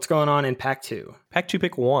 What's going on in pack 2? Pack 2,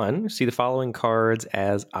 pick 1. See the following cards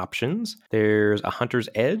as options. There's a Hunter's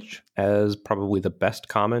Edge as probably the best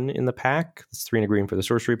common in the pack. It's 3 and a green for the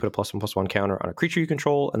sorcery. Put a +1/+1 counter on a creature you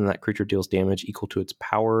control, and that creature deals damage equal to its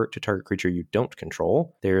power to target creature you don't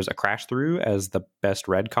control. There's a Crash Through as the best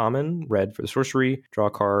red common. Red for the sorcery. Draw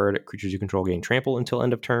a card. Creatures you control gain trample until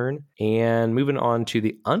end of turn. And moving on to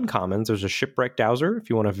the uncommons, there's a Shipwreck Dowser if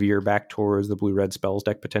you want to veer back towards the blue-red spells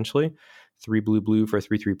deck potentially. 3 blue for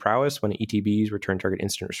 3/3 prowess. When it ETBs, return target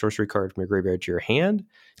instant or sorcery card from your graveyard to your hand.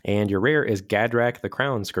 And your rare is Gadrak the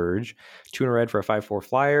Crown Scourge. 2 and a red for a 5/4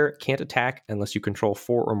 flyer. Can't attack unless you control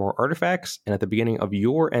 4 or more artifacts. And at the beginning of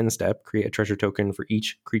your end step, create a treasure token for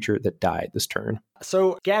each creature that died this turn.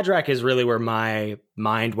 So Gadrak is really where my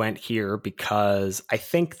mind went here, because I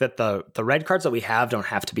think that the red cards that we have don't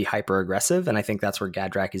have to be hyper aggressive. And I think that's where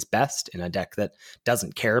Gadrak is best in a deck that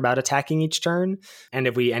doesn't care about attacking each turn. And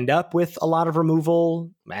if we end up with a lot of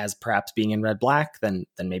removal, as perhaps being in red-black, then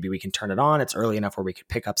maybe we can turn it on. It's early enough where we could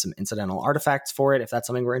pick up some incidental artifacts for it if that's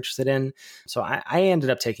something we're interested in. So I ended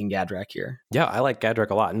up taking Gadrak here. Yeah, I like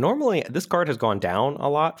Gadrak a lot. Normally, this card has gone down a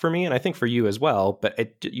lot for me, and I think for you as well,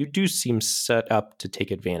 but you do seem set up to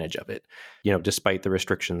take advantage of it, you know, despite the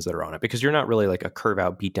restrictions that are on it, because you're not really like a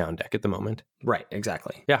curve-out beatdown deck at the moment. Right,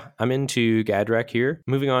 exactly. Yeah, I'm into Gadrak here.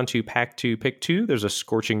 Moving on to pack 2, pick 2, there's a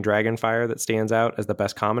Scorching Dragonfire that stands out as the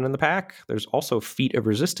best common in the pack. There's also Feat of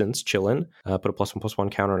Resistance chillin'. Put a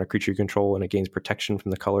 +1/+1 counter on a creature you control, and it gains protection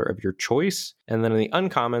from the color of your choice. And then in the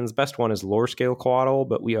uncommons, best one is Lore Scale Coatl,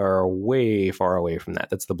 but we are way far away from that.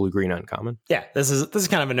 That's the blue-green uncommon. Yeah, this is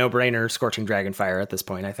kind of a no-brainer, Scorching Dragonfire at this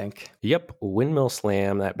point, I think. Yep, Windmill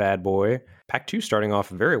Slam, that bad boy. Pack 2 starting off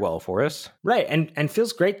very well for us. Right, and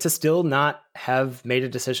feels great to still not have made a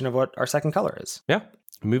decision of what our second color is. Yeah.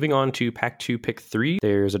 Moving on to pack 2, pick 3,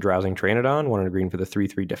 there's a Drowsing Pteranodon, 1 and a green for the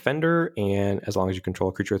 3/3 defender, and as long as you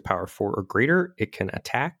control a creature with power 4 or greater, it can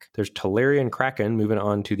attack. There's Tolarian Kraken, moving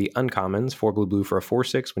on to the uncommons, 4 blue for a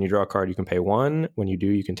 4/6. When you draw a card, you can pay 1. When you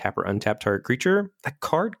do, you can tap or untap target creature. That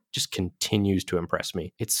card just continues to impress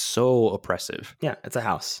me. It's so oppressive. Yeah, it's a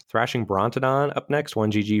house. Thrashing Brontodon up next,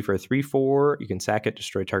 1 GG for a 3/4. You can sack it,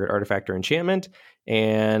 destroy target artifact or enchantment.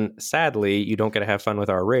 And sadly, you don't get to have fun with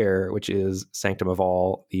our rare, which is Sanctum of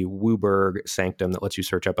All, the Wooburg Sanctum that lets you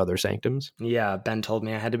search up other sanctums. Yeah, Ben told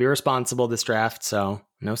me I had to be responsible this draft, so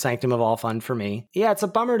no Sanctum of All fun for me. Yeah, it's a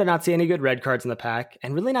bummer to not see any good red cards in the pack,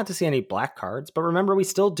 and really not to see any black cards. But remember, we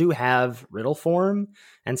still do have Riddle Form,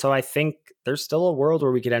 and so I think there's still a world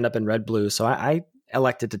where we could end up in red-blue. So I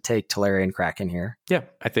elected to take Tolarian Kraken here. Yeah,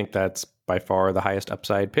 I think that's by far the highest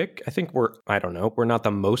upside pick. I think we're not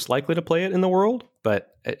the most likely to play it in the world,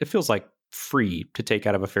 but it feels like free to take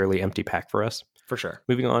out of a fairly empty pack for us. For sure.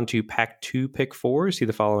 Moving on to pack 2, pick 4, see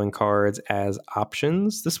the following cards as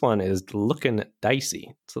options. This one is looking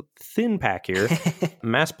dicey. It's a thin pack here.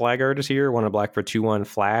 Masked Blackguard is here, 1 and a black for 2/1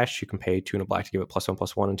 flash. You can pay 2 and a black to give it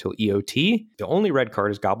 +1/+1 until EOT. The only red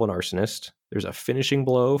card is Goblin Arsonist. There's a Finishing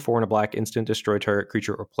Blow, 4 and a black instant, destroy target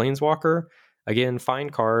creature or planeswalker. Again, fine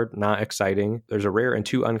card, not exciting. There's a rare and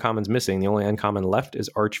 2 uncommons missing. The only uncommon left is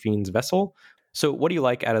Archfiend's Vessel. So what do you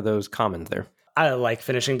like out of those commons there? I like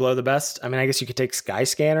Finishing Blow the best. I mean, I guess you could take Sky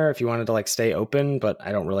Scanner if you wanted to like stay open, but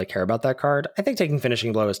I don't really care about that card. I think taking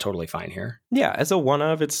Finishing Blow is totally fine here. Yeah, as a one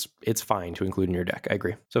of, it's fine to include in your deck. I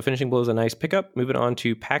agree. So Finishing Blow is a nice pickup. Moving on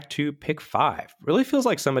to pack 2, pick 5. Really feels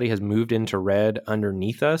like somebody has moved into red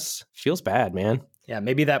underneath us. Feels bad, man. Yeah,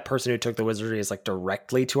 maybe that person who took the wizardry is like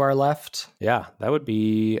directly to our left. Yeah, that would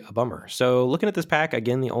be a bummer. So looking at this pack,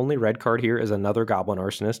 again, the only red card here is another Goblin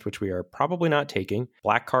Arsonist, which we are probably not taking.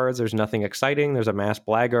 Black cards, there's nothing exciting. There's a Masked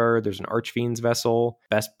Blackguard, there's an Archfiend's Vessel.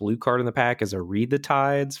 Best blue card in the pack is a Read the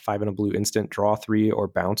Tides, 5 and a blue instant, draw 3 or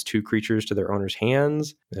bounce 2 creatures to their owner's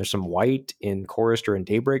hands. There's some white in Chorister and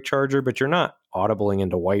Daybreak Charger, but you're not audibling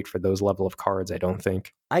into white for those level of cards, I don't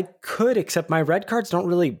think. I could, except my red cards don't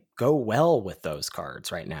really go well with those cards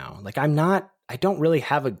right now. Like I don't really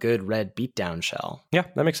have a good red beatdown shell. Yeah,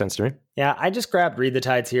 that makes sense to me. Yeah, I just grabbed Read the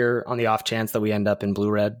Tides here on the off chance that we end up in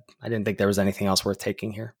blue-red. I didn't think there was anything else worth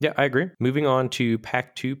taking here. Yeah, I agree. Moving on to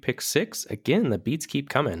pack 2, pick 6. Again, the beats keep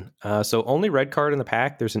coming. So only red card in the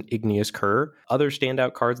pack, there's an Igneous Cur. Other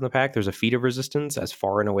standout cards in the pack, there's a Feat of Resistance, as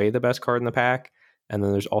far and away the best card in the pack. And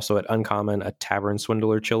then there's also at uncommon a Tavern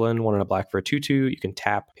Swindler chillin', 1 and a black for a 2/2. You can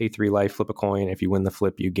tap, pay 3 life, flip a coin. If you win the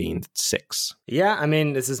flip, you gain 6. Yeah, I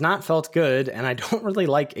mean, this has not felt good, and I don't really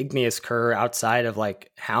like Igneous Cur outside of like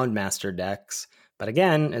Houndmaster decks. But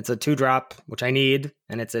again, it's a 2-drop, which I need,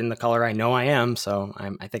 and it's in the color I know I am, so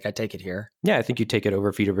I think I take it here. Yeah, I think you take it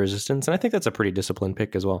over Feat of Resistance, and I think that's a pretty disciplined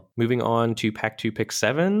pick as well. Moving on to pack 2, pick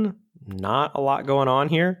 7. Not a lot going on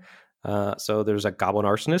here. So there's a Goblin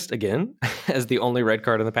Arsonist again as the only red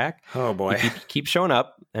card in the pack. Oh boy. Keep showing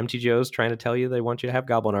up. MTGO's trying to tell you they want you to have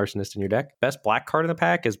Goblin Arsonist in your deck. Best black card in the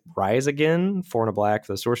pack is Rise again, 4 and a black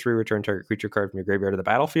for the sorcery, return target creature card from your graveyard to the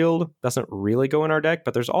battlefield. Doesn't really go in our deck,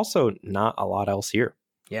 but there's also not a lot else here.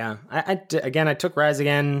 Yeah, I took Rise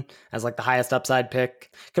again as like the highest upside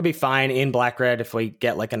pick. Could be fine in black-red if we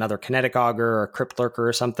get like another Kinetic Augur or Crypt Lurker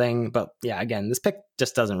or something. But yeah, again, this pick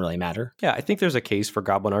just doesn't really matter. Yeah, I think there's a case for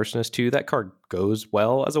Goblin Arsonist too. That card goes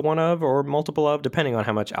well as a one of or multiple of, depending on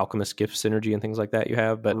how much Alchemist Gift synergy and things like that you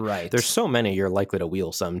have. But there's so many, you're likely to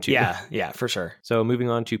wheel some too. Yeah, for sure. So moving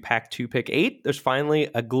on to pack 2, pick 8. There's finally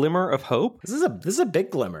a glimmer of hope. This is a big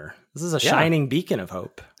glimmer. This is a shining beacon of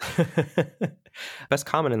hope. Best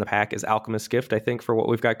common in the pack is Alchemist Gift, I think, for what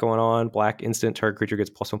we've got going on. Black instant, target creature gets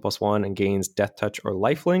 +1/+1 and gains Death Touch or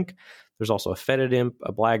Lifelink. There's also a Fetid Imp,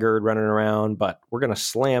 a Blackguard running around, but we're going to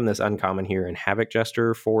slam this uncommon here in Havoc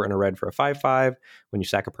Jester, 4 and a red for a 5/5. When you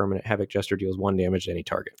sack a permanent, Havoc Jester deals 1 damage to any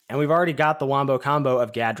target. And we've already got the wombo combo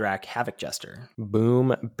of Gadrak, Havoc Jester.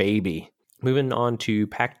 Boom, baby. Moving on to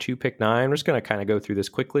pack 2, pick 9. We're just going to kind of go through this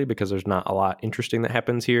quickly because there's not a lot interesting that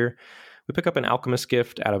happens here. We pick up an Alchemist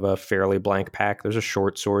Gift out of a fairly blank pack. There's a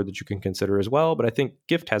Short Sword that you can consider as well, but I think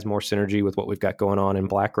Gift has more synergy with what we've got going on in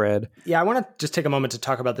black-red. Yeah, I want to just take a moment to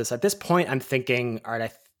talk about this. At this point, I'm thinking, all right,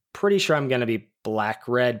 I'm pretty sure I'm going to be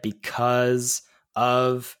black-red because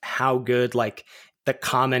of how good, like, the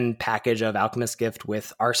common package of Alchemist Gift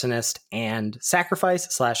with Arsonist and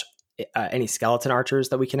Sacrifice / any skeleton archers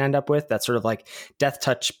that we can end up with. That sort of like Death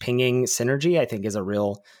Touch pinging synergy, I think, is a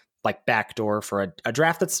real like backdoor for a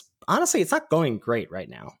draft that's honestly, it's not going great right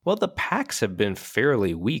now. Well, the packs have been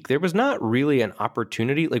fairly weak. There was not really an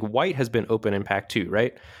opportunity. Like white has been open in pack 2,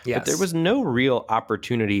 right? Yes. But there was no real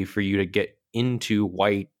opportunity for you to get into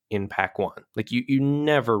white in pack 1. Like you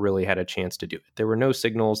never really had a chance to do it. There were no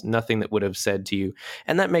signals, nothing that would have said to you.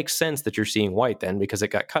 And that makes sense that you're seeing white then because it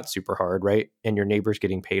got cut super hard, right? And your neighbor's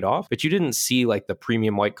getting paid off. But you didn't see like the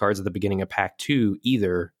premium white cards at the beginning of pack 2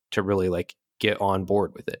 either to really like get on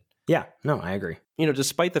board with it. Yeah, no, I agree. You know,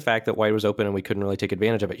 despite the fact that white was open and we couldn't really take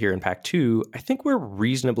advantage of it here in pack 2, I think we're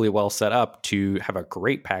reasonably well set up to have a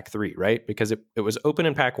great pack 3, right? Because it was open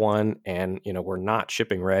in pack 1 and, you know, we're not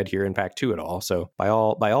shipping red here in pack 2 at all. So by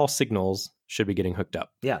all signals, should be getting hooked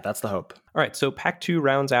up. Yeah, that's the hope. All right, so pack 2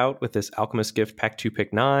 rounds out with this Alchemist Gift, pack 2,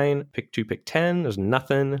 pick 9, pick 2, pick 10, there's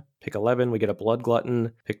nothing. Pick 11, we get a Blood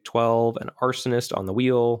Glutton. Pick 12, an Arsonist on the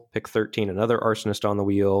wheel. Pick 13, another Arsonist on the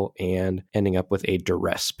wheel. And ending up with a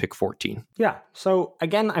Duress, pick 14. Yeah, so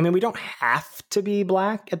again, I mean, we don't have to be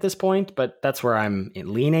black at this point, but that's where I'm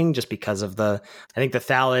leaning just because of I think the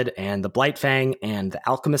Thallid and the Blightfang and the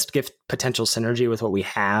Alchemist Gift potential synergy with what we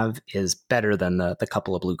have is better than the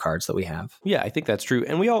couple of blue cards that we have. Yeah, I think that's true.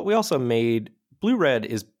 And we also made blue-red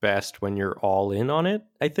is best when you're all in on it,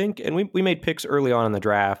 I think. And we made picks early on in the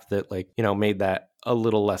draft that, like, you know, made that a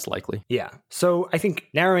little less likely. Yeah. So I think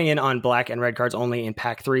narrowing in on black and red cards only in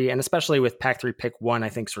pack 3, and especially with pack 3 pick 1, I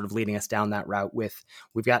think sort of leading us down that route with,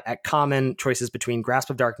 we've got at common choices between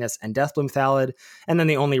Grasp of Darkness and Deathbloom Thallid, and then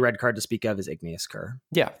the only red card to speak of is Igneous Cur.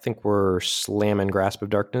 Yeah, I think we're slamming Grasp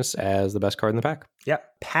of Darkness as the best card in the pack. Yeah.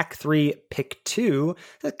 Pack 3 pick 2,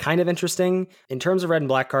 that's kind of interesting. In terms of red and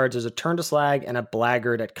black cards, there's a Turn to Slag and a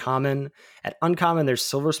Blackguard at common. At uncommon, there's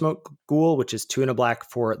Silver Smoke Ghoul, which is 2 and a black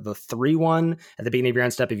for the 3/1. At the beginning of your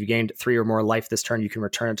end step, if you gained 3 or more life this turn, you can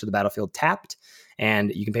return it to the battlefield tapped.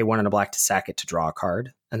 and you can pay 1 and a black to sack it to draw a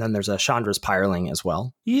card. And then there's a Chandra's Pyreling as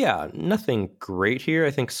well. Yeah, nothing great here.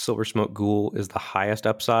 I think Silver Smoke Ghoul is the highest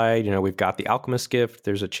upside. We've got the Alchemist Gift.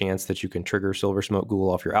 There's a chance that you can trigger Silver Smoke Ghoul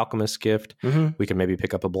off your Alchemist Gift. We can maybe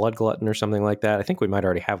pick up a Blood Glutton or something like that. I think we might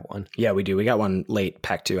already have one. Yeah, we do. We got one late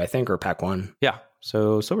pack 2, I think, or pack 1. Yeah.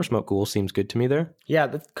 So Silver Smoke Ghoul seems good to me there. Yeah,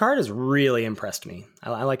 the card has really impressed me.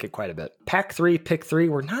 I like it quite a bit. Pack 3, pick 3.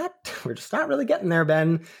 We're just not really getting there,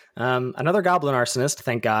 Ben. Another Goblin Arsonist,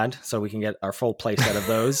 thank God, so we can get our full play set of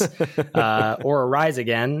those. Or a Rise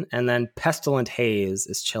Again, and then Pestilent Haze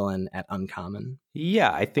is chilling at uncommon.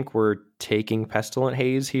 Yeah, I think we're taking Pestilent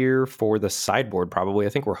Haze here for the sideboard, probably. I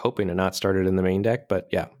think we're hoping to not start it in the main deck, but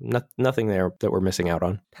yeah, nothing there that we're missing out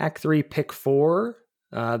on. Pack 3, pick 4.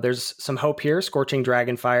 There's some hope here. Scorching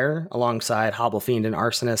Dragonfire alongside Hobblefiend and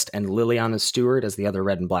Arsonist and Liliana's Steward as the other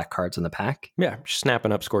red and black cards in the pack. Yeah,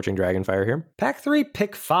 snapping up Scorching Dragonfire here. Pack 3,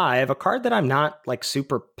 pick 5, a card that I'm not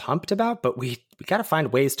super pumped about, but we got to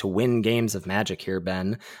find ways to win games of Magic here,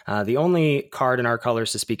 Ben. The only card in our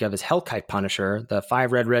colors to speak of is Hellkite Punisher, the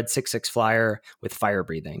 5 red 6/6 flyer with fire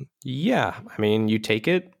breathing. Yeah, I mean, you take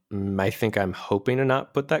it. I think I'm hoping to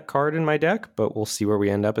not put that card in my deck, but we'll see where we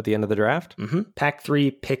end up at the end of the draft. Pack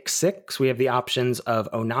 3, pick 6. We have the options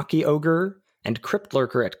of Onaki Ogre and Crypt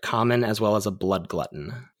Lurker at common, as well as a Blood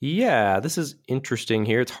Glutton. Yeah, this is interesting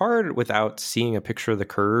here. It's hard without seeing a picture of the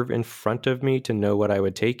curve in front of me to know what I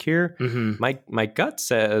would take here. My gut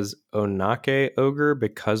says Onake Ogre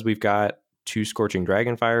because we've got 2 Scorching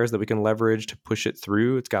Dragonfires that we can leverage to push it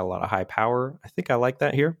through. It's got a lot of high power. I think I like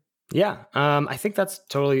that here. Yeah, I think that's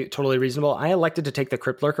totally reasonable. I elected to take the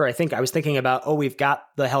Crypt Lurker. I was thinking about, we've got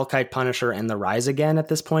the Hellkite Punisher and the Rise Again at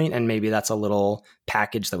this point, and maybe that's a little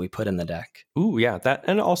package that we put in the deck. Ooh, yeah, that,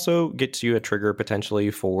 and also gets you a trigger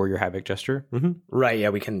potentially for your Havoc Jester. Right, yeah,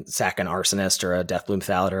 we can sack an Arsonist or a Deathbloom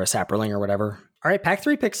Thallid or a Sapperling or whatever. All right, pack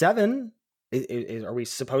 3, pick 7. Are we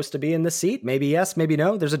supposed to be in this seat? Maybe yes, maybe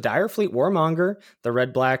no. There's a Direfleet Warmonger, the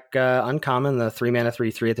red-black uncommon, the 3-mana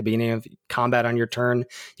 3/3 at the beginning of combat on your turn.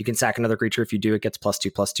 You can sack another creature. If you do, it gets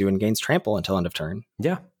 +2/+2 and gains trample until end of turn.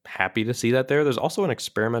 Yeah, happy to see that there. There's also an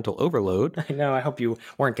Experimental Overload. I know, I hope you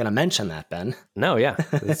weren't going to mention that, Ben. No, yeah.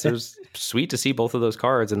 It was sweet to see both of those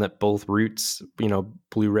cards and that both roots,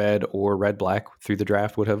 blue-red or red-black through the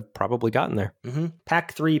draft would have probably gotten there.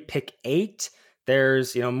 Pack 3, pick 8.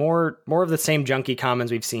 There's, more of the same junky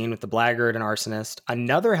commons we've seen with the Blackguard and Arsonist,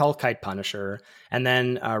 another Hellkite Punisher, and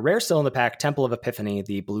then rare still in the pack, Temple of Epiphany,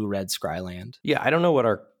 the blue-red Scryland. Yeah, I don't know what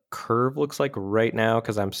our curve looks like right now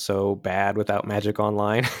because I'm so bad without Magic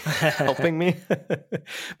Online helping me. But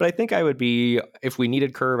I think I would be, if we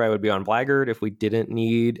needed curve, I would be on Blackguard. If we didn't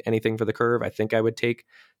need anything for the curve, I think I would take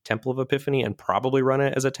Temple of Epiphany and probably run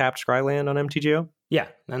it as a tapped Scryland on MTGO. Yeah,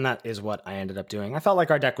 and that is what I ended up doing. I felt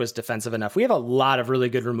like our deck was defensive enough. We have a lot of really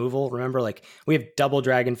good removal. Remember, we have double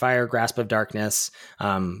Dragonfire, Grasp of Darkness.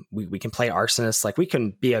 We can play Arsonist. We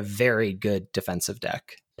can be a very good defensive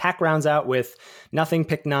deck. Pack rounds out with nothing,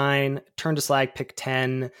 pick 9, turn to slag, pick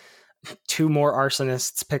 10, 2 more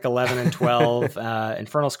Arsonists, pick 11 and 12,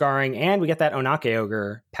 Infernal Scarring, and we get that Onake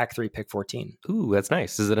Ogre, pack 3, pick 14. Ooh, that's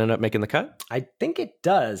nice. Does it end up making the cut? I think it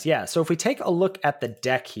does, yeah. So if we take a look at the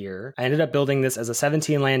deck here, I ended up building this as a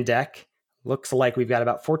 17-land deck. Looks like we've got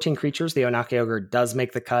about 14 creatures. The Onake Ogre does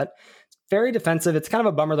make the cut. It's very defensive. It's kind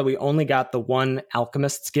of a bummer that we only got the 1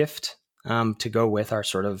 Alchemist's Gift to go with our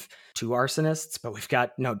sort of 2 Arsonists, but we've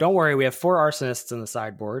got, no, don't worry, we have 4 Arsonists in the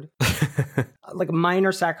sideboard.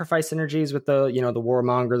 Minor sacrifice synergies with the, the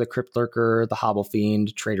Warmonger, the Crypt Lurker, the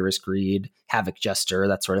Hobblefiend, Traitorous Greed, Havoc Jester,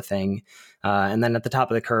 that sort of thing. And then at the top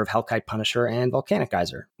of the curve, Hellkite Punisher and Volcanic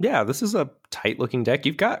Geyser. Yeah, this is a tight-looking deck.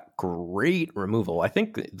 You've got great removal. I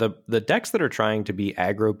think the decks that are trying to be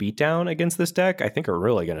aggro beatdown against this deck, I think are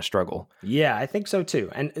really going to struggle. Yeah, I think so too.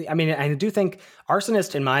 And I mean, I do think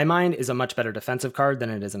Arsonist, in my mind, is a much better defensive card than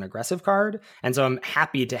it is an aggressive card. And so I'm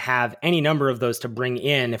happy to have any number of those to bring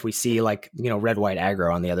in if we see red-white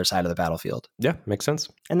aggro on the other side of the battlefield. Yeah, makes sense.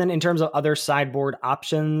 And then in terms of other sideboard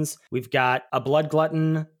options, we've got a Blood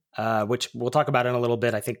Glutton, which we'll talk about in a little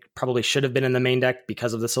bit. I think probably should have been in the main deck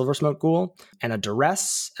because of the Silver Smoke Ghoul, and a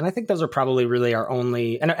Duress. And I think those are probably really our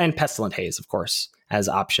only, and Pestilent Haze, of course, as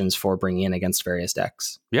options for bringing in against various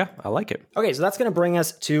decks. Yeah, I like it. Okay, so that's going to bring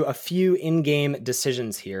us to a few in-game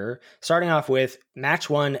decisions here. Starting off with match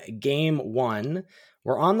 1, game 1.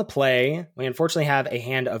 We're on the play. We unfortunately have a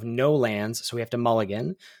hand of no lands, so we have to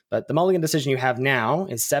mulligan. But the mulligan decision you have now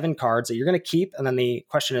is 7 cards that you're going to keep. And then the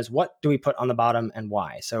question is, what do we put on the bottom and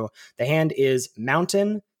why? So the hand is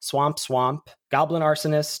Mountain, Swamp, Goblin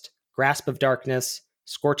Arsonist, Grasp of Darkness,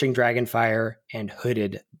 Scorching Dragonfire, and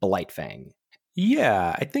Hooded Blightfang.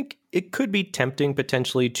 Yeah, I think it could be tempting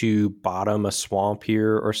potentially to bottom a swamp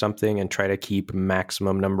here or something and try to keep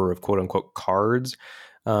maximum number of quote unquote cards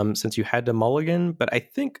since you had to mulligan. But I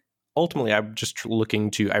think ultimately I'm just looking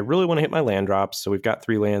to, I really want to hit my land drops. So we've got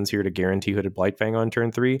 3 lands here to guarantee Hooded Blightfang on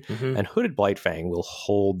turn 3. And Hooded Blightfang will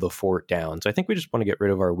hold the fort down. So I think we just want to get rid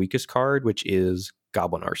of our weakest card, which is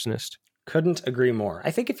Goblin Arsonist. Couldn't agree more. I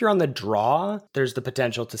think if you're on the draw, there's the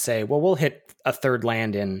potential to say, well, we'll hit a 3rd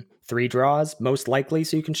land in 3 draws, most likely,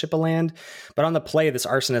 so you can ship a land. But on the play, this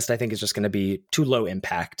Arsonist, I think, is just going to be too low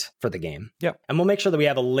impact for the game. Yep. And we'll make sure that we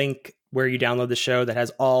have a link where you download the show that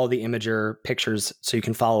has all the Imager pictures so you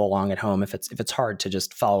can follow along at home if it's hard to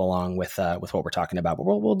just follow along with what we're talking about. But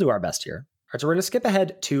we'll do our best here. All right, so we're going to skip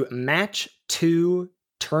ahead to match 2,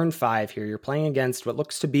 turn 5 here. You're playing against what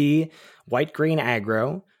looks to be white-green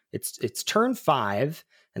aggro. It's turn 5,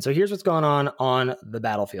 and so here's what's going on the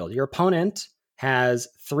battlefield. Your opponent has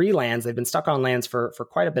 3 lands. They've been stuck on lands for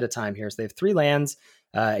quite a bit of time here. So they have 3 lands,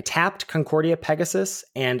 a tapped Concordia Pegasus,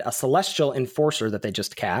 and a Celestial Enforcer that they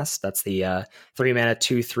just cast. That's the 3 mana,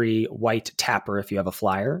 2/3 white tapper if you have a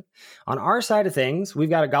flyer. On our side of things, we've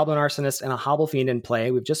got a Goblin Arsonist and a Hobble Fiend in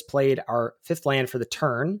play. We've just played our 5th land for the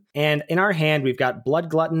turn. And in our hand, we've got Blood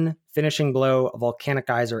Glutton, Finishing Blow, Volcanic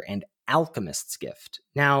Geyser, and Alchemist's Gift.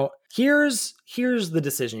 Now, here's the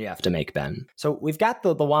decision you have to make, Ben. So we've got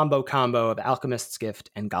the wombo combo of Alchemist's Gift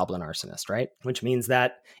and Goblin Arsonist, right? Which means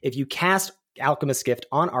that if you cast Alchemist's Gift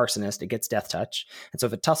on Arsonist, it gets Death Touch. And so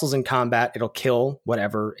if it tussles in combat, it'll kill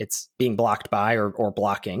whatever it's being blocked by or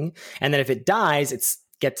blocking. And then if it dies, it's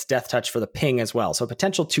gets Death Touch for the ping as well. So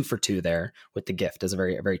potential 2 for 2 there with the gift is a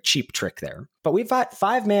very cheap trick there. But we've got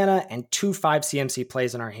 5 mana and 2 5 CMC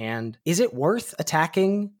plays in our hand. Is it worth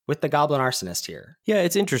attacking with the Goblin Arsonist here? Yeah,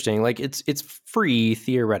 it's interesting. Like it's free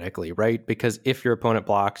theoretically, right? Because if your opponent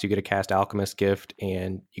blocks, you get to cast Alchemist Gift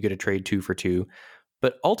and you get to trade 2 for 2.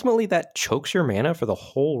 But ultimately that chokes your mana for the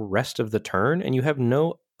whole rest of the turn and you have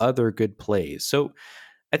no other good plays. So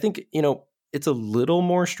I think, it's a little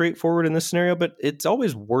more straightforward in this scenario, but it's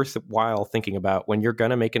always worthwhile thinking about when you're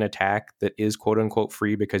going to make an attack that is quote unquote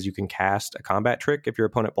free because you can cast a combat trick if your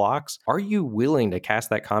opponent blocks. Are you willing to cast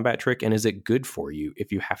that combat trick? And is it good for you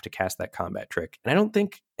if you have to cast that combat trick? And I don't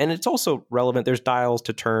think, and it's also relevant, there's dials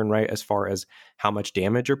to turn, right? As far as how much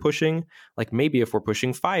damage you're pushing. Like maybe if we're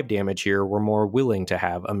pushing 5 damage here, we're more willing to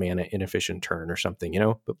have a mana inefficient turn or something,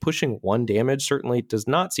 but pushing 1 damage certainly does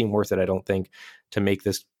not seem worth it, I don't think, to make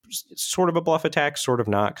this sort of a bluff attack, sort of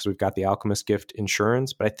not, because we've got the Alchemist Gift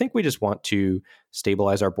insurance. But I think we just want to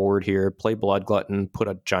stabilize our board here, play Blood Glutton, put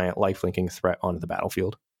a giant lifelinking threat onto the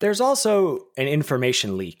battlefield. There's also an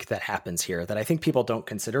information leak that happens here that I think people don't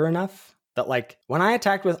consider enough. That when I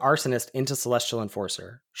attacked with Arsonist into Celestial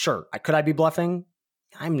Enforcer, sure, could I be bluffing?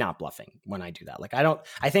 I'm not bluffing when I do that. I don't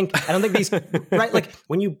think these, right?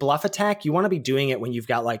 When you bluff attack, you want to be doing it when you've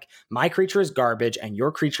got my creature is garbage and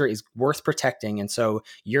your creature is worth protecting. And so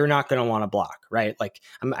you're not going to want to block, right?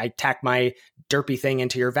 I attack my derpy thing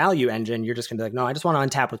into your value engine. You're just going to be no, I just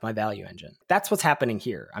want to untap with my value engine. That's what's happening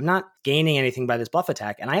here. I'm not gaining anything by this bluff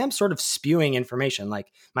attack. And I am sort of spewing information. My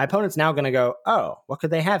opponent's now going to go, oh, what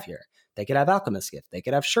could they have here? They could have Alchemist Gift. They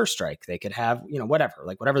could have Sure Strike. They could have,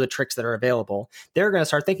 whatever the tricks that are available. They're going to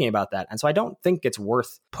start thinking about that. And so I don't think it's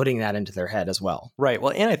worth putting that into their head as well. Right.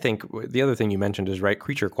 Well, and I think the other thing you mentioned is, right,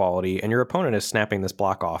 creature quality. And your opponent is snapping this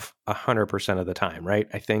block off 100% of the time, right?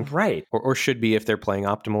 I think. Right. Or should be if they're playing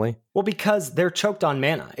optimally. Well, because they're choked on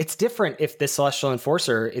mana. It's different if this Celestial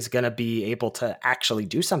Enforcer is going to be able to actually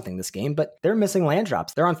do something this game, but they're missing land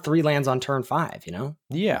drops. They're on 3 lands on turn 5,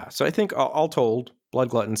 Yeah. So I think all told, Blood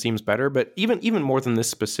Glutton seems better, but even more than this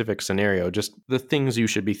specific scenario, just the things you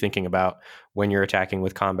should be thinking about when you're attacking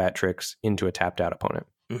with combat tricks into a tapped out opponent.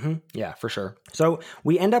 Mm-hmm. Yeah, for sure. So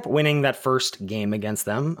we end up winning that first game against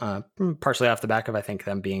them, partially off the back of, I think,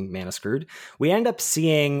 them being mana screwed. We end up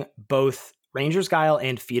seeing both Ranger's Guile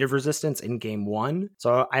and Feat of Resistance in game 1.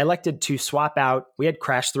 So I elected to swap out. We had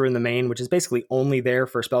Crash Through in the main, which is basically only there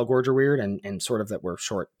for Spellgorger Weird and sort of that were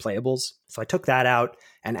short playables. So I took that out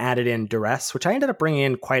and added in Duress, which I ended up bringing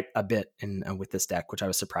in quite a bit with this deck, which I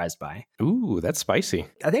was surprised by. Ooh, that's spicy.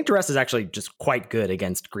 I think Duress is actually just quite good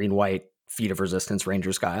against green-white, Feat of Resistance,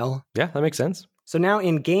 Ranger's Guile. Yeah, that makes sense. So now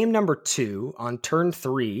in game number 2, on turn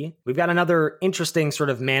 3, we've got another interesting sort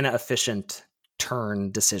of mana-efficient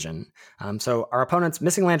turn decision. So our opponent's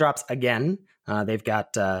missing land drops again. They've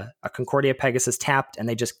got a Concordia Pegasus tapped, and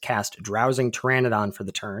they just cast Drowsing Pteranodon for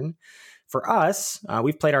the turn. For us,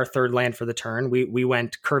 we've played our 3rd land for the turn. We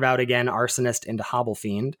went Curve Out again, Arsonist into Hobble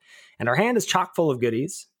Fiend, and our hand is chock full of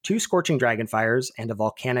goodies, 2 Scorching Dragonfires and a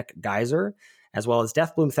Volcanic Geyser. as well as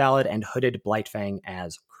Deathbloom Thallid and Hooded Blightfang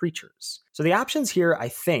as creatures. So the options here, I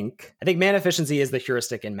think mana efficiency is the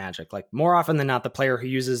heuristic in Magic. Like more often than not, the player who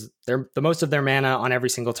uses the most of their mana on every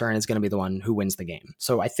single turn is going to be the one who wins the game.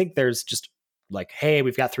 So I think there's just like, hey,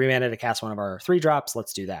 we've got 3 mana to cast one of our 3 drops.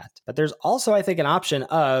 Let's do that. But there's also, I think, an option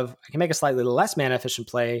of I can make a slightly less mana efficient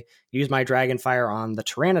play, use my Dragonfire on the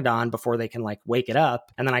Pteranodon before they can like wake it up.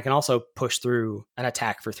 And then I can also push through an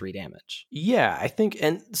attack for 3 damage. Yeah, I think.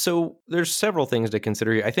 And so there's several things to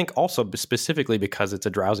consider here. I think also specifically because it's a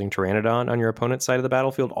drowsing Pteranodon on your opponent's side of the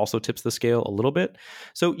battlefield also tips the scale a little bit.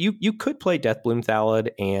 So you could play Deathbloom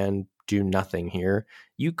Thallid and do nothing here.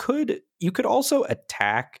 You could also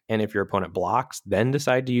attack, and if your opponent blocks, then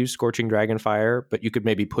decide to use Scorching Dragonfire, but you could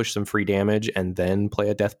maybe push some free damage and then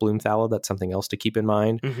play a Deathbloom Thallid. That's something else to keep in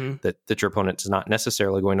mind, that your opponent is not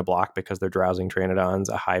necessarily going to block because they're drowsing Pteranodon's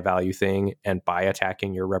a high value thing, and by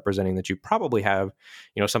attacking, you're representing that you probably have,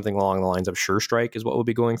 something along the lines of Sure Strike is what would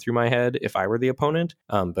be going through my head if I were the opponent.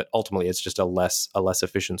 But ultimately, it's just a less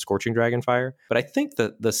efficient Scorching Dragonfire. But I think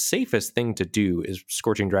that the safest thing to do is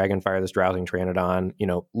Scorching Dragonfire this drowsing Pteranodon,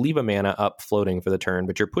 leave a mana up floating for the turn,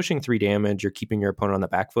 but you're pushing 3 damage, you're keeping your opponent on the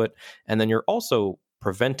back foot, and then you're also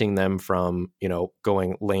preventing them from,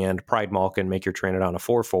 going land, Pride Malkin, make your Pteranodon a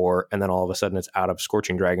 4/4, and then all of a sudden it's out of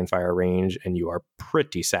Scorching Dragonfire range, and you are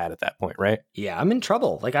pretty sad at that point, right? Yeah, I'm in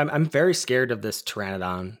trouble. Like, I'm very scared of this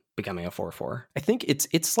Pteranodon becoming a 4/4. I think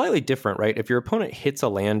it's slightly different, right? If your opponent hits a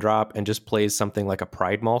land drop and just plays something like a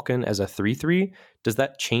Pride Malkin as a 3/3, does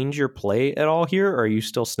that change your play at all here, or are you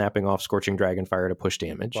still snapping off Scorching Dragonfire to push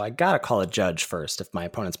damage? Well, I gotta call a judge first if my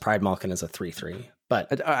opponent's Pride Malkin is a 3/3. But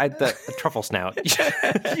the Truffle Snout,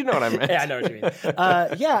 you know what I meant. Yeah, I know what you mean.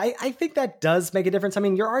 I think that does make a difference. I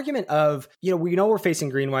mean, your argument of, we know we're facing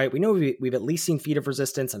green-white. We know we've at least seen Feet of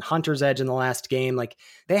Resistance and Hunter's Edge in the last game. Like,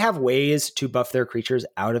 they have ways to buff their creatures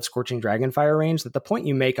out of Scorching Dragonfire range, that the point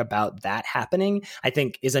you make about that happening, I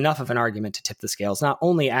think, is enough of an argument to tip the scales, not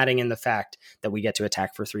only adding in the fact that we get to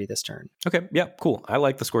attack for 3 this turn. Okay, yeah, cool. I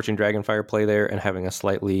like the Scorching Dragonfire play there and having a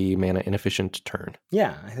slightly mana inefficient turn.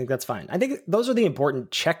 Yeah, I think that's fine. I think those are the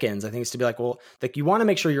important check-ins. I think is to be like, well, like you want to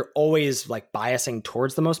make sure you're always like biasing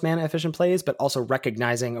towards the most mana efficient plays, but also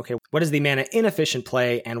recognizing, okay, what is the mana inefficient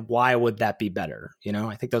play and why would that be better?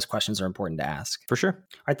 I think those questions are important to ask. For sure.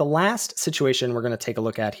 All right, the last situation we're going to take a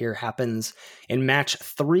look at here happens in match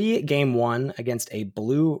 3, game 1 against a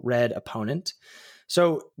blue-red opponent.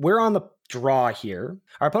 So we're on the draw here.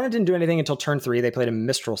 Our opponent didn't do anything until turn 3. They played a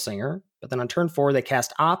Mistral Singer, but then on turn 4, they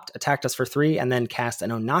cast Opt, attacked us for 3, and then cast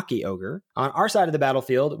an Onaki Ogre. On our side of the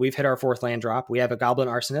battlefield, we've hit our 4th land drop. We have a Goblin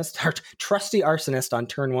Arsonist, our trusty Arsonist on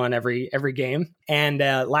turn 1 every game. And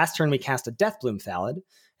last turn, we cast a Deathbloom Thallid.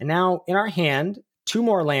 And now in our hand, 2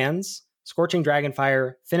 more lands, Scorching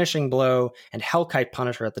Dragonfire, Finishing Blow, and Hellkite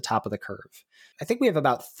Punisher at the top of the curve. I think we have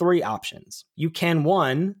about 3 options. You can,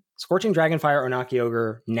 1, Scorching Dragonfire Onaki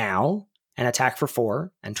Ogre now and attack for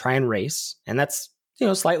 4 and try and race. And that's,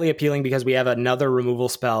 slightly appealing because we have another removal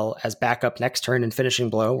spell as backup next turn in Finishing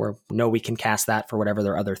Blow, where we can cast that for whatever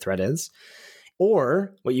their other threat is.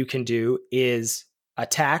 Or what you can do is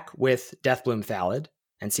attack with Deathbloom Thallid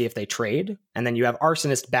and see if they trade. And then you have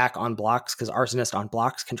Arsonist back on blocks because Arsonist on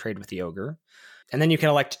blocks can trade with the Ogre. And then you can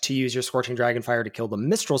elect to use your Scorching Dragonfire to kill the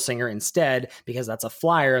Mistral Singer instead, because that's a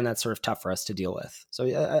flyer and that's sort of tough for us to deal with. So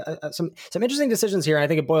some interesting decisions here. And I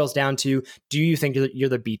think it boils down to, do you think you're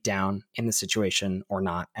the beatdown in the situation or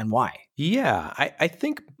not, and why? Yeah, I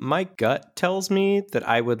think my gut tells me that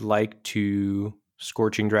I would like to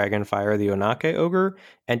Scorching Dragonfire the Onake Ogre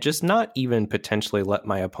and just not even potentially let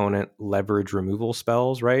my opponent leverage removal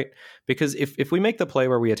spells, right? Because if we make the play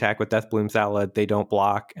where we attack with Deathbloom Thallid, they don't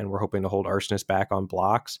block, and we're hoping to hold Arsonist back on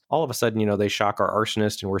blocks, all of a sudden, they shock our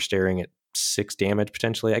Arsonist and we're staring at 6 damage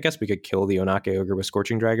potentially. I guess we could kill the Onake Ogre with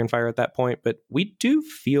Scorching Dragonfire at that point, but we do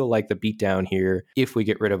feel like the beatdown here if we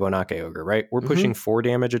get rid of Onake Ogre, right? We're pushing 4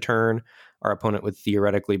 damage a turn. Our opponent would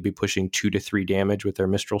theoretically be pushing 2 to 3 damage with their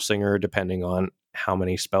Mistral Singer, depending on how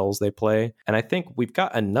many spells they play. And I think we've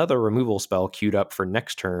got another removal spell queued up for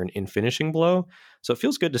next turn in Finishing Blow. So it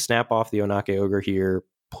feels good to snap off the Onake Ogre here,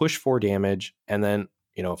 push 4 damage, and then,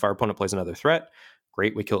 if our opponent plays another threat,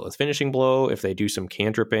 great, we kill it with Finishing Blow. If they do some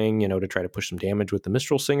cantripping, to try to push some damage with the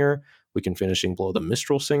Mistral Singer, we can Finishing Blow the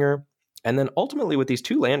Mistral Singer. And then ultimately with these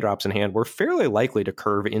 2 land drops in hand, we're fairly likely to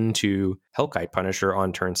curve into Hellkite Punisher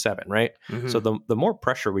on turn 7, right? Mm-hmm. So the more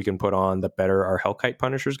pressure we can put on, the better our Hellkite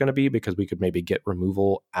Punisher is going to be, because we could maybe get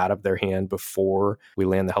removal out of their hand before we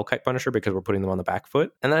land the Hellkite Punisher because we're putting them on the back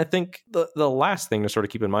foot. And then I think the last thing to sort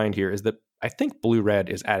of keep in mind here is that I think blue-red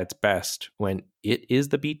is at its best when it is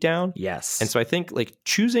the beatdown. Yes. And so I think like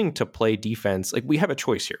choosing to play defense, like we have a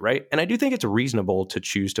choice here, right? And I do think it's reasonable to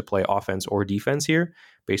choose to play offense or defense here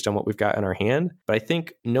based on what we've got in our hand. But I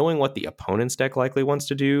think knowing what the opponent's deck likely wants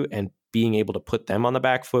to do and being able to put them on the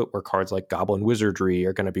back foot where cards like Goblin Wizardry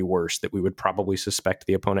are going to be worse that we would probably suspect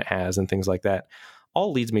the opponent has and things like that,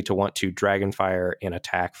 all leads me to want to Dragonfire and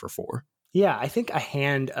attack for 4. Yeah, I think a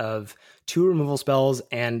hand of 2 removal spells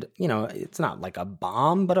and, it's not like a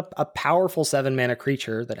bomb, but a powerful 7-mana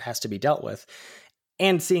creature that has to be dealt with.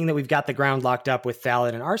 And seeing that we've got the ground locked up with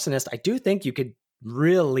Thallid and Arsonist, I do think you could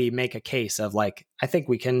really make a case of like, I think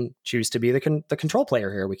we can choose to be the control player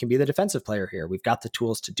here. We can be the defensive player here. We've got the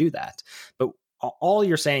tools to do that. But all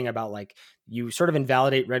you're saying about like, you sort of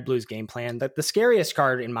invalidate Red Blue's game plan. That the scariest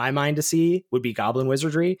card in my mind to see would be Goblin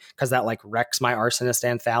Wizardry, because that like wrecks my Arsonist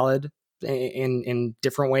and Thallid in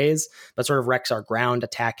different ways, but sort of wrecks our ground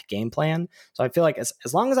attack game plan. So I feel like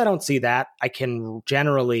as long as I don't see that, I can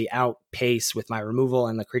generally outpace with my removal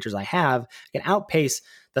and the creatures I have, I can outpace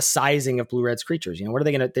the sizing of Blue-Red's creatures. What are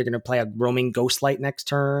they going to, they're going to play a roaming Ghostlight next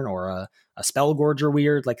turn or a Spellgorger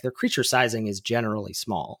weird, like their creature sizing is generally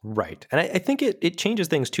small. Right. And I think it changes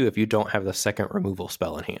things too if you don't have the second removal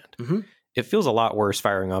spell in hand. Mm-hmm. It feels a lot worse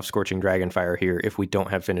firing off Scorching Dragonfire here if we don't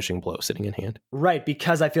have Finishing Blow sitting in hand. Right,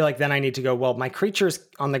 because I feel like then I need to go, well, my creatures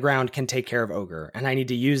on the ground can take care of Ogre, and I need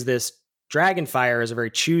to use this Dragonfire as a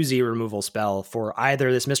very choosy removal spell for either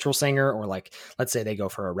this Mistral Singer or like, let's say they go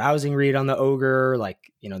for a Rousing Read on the Ogre, like,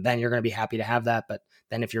 then you're going to be happy to have that. But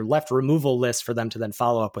then if you're left removal list for them to then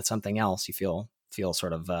follow up with something else, you feel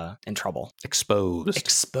sort of in trouble. Exposed.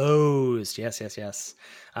 Yes.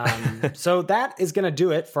 So that is going to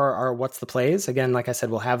do it for our What's the Plays. Again, like I said,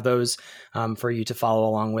 we'll have those for you to follow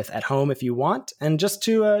along with at home if you want. And just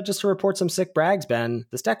to report some sick brags, Ben,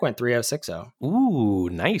 this deck went 3-0-6-0. Ooh,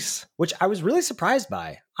 nice. Which I was really surprised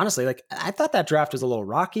by. Honestly, like I thought that draft was a little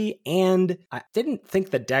rocky, and I didn't think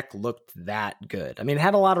the deck looked that good. I mean, it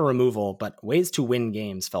had a lot of removal, but ways to win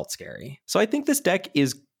games felt scary. So I think this deck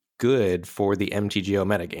is good for the MTGO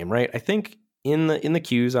metagame, right? I think in the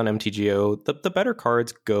queues on MTGO, the better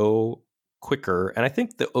cards go quicker, and I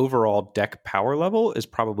think the overall deck power level is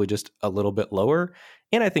probably just a little bit lower.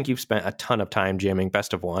 And I think you've spent a ton of time jamming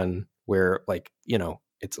Best of One, where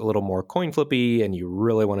it's a little more coin flippy, and you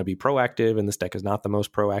really want to be proactive. And this deck is not the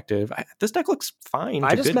most proactive. This deck looks fine.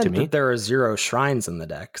 I just meant that there are 0 shrines in the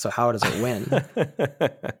deck, so how does it win?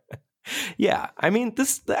 Yeah, I mean,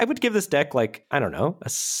 I would give this deck like, I don't know, a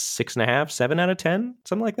 6.5, 7 out of 10,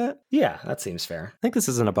 something like that. Yeah, that seems fair. I think this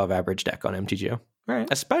is an above average deck on MTGO. Right.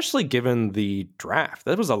 Especially given the draft.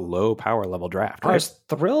 That was a low power level draft, right? I was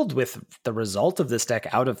thrilled with the result of this deck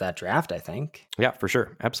out of that draft, I think. Yeah, for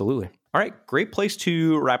sure. Absolutely. All right, great place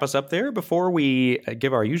to wrap us up there. Before we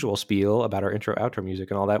give our usual spiel about our intro, outro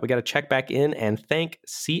music and all that, we got to check back in and thank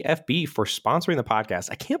CFB for sponsoring the podcast.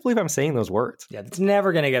 I can't believe I'm saying those words. Yeah, it's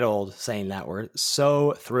never going to get old saying that word.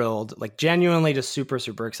 So thrilled, like genuinely just super,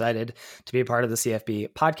 super excited to be a part of the CFB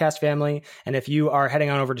podcast family. And if you are heading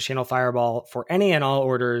on over to Channel Fireball for any and all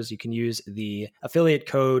orders, you can use the affiliate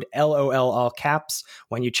code LOL all caps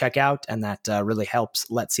when you check out. And that really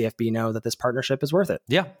helps let CFB know that this partnership is worth it.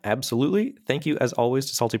 Yeah, absolutely. Thank you, as always,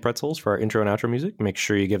 to Salty Pretzels for our intro and outro music. Make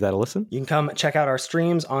sure you give that a listen. You can come check out our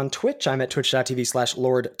streams on Twitch. I'm at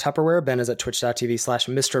twitch.tv/Lord Tupperware. Ben is at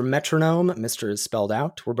twitch.tv/Mr. Metronome. Mr. is spelled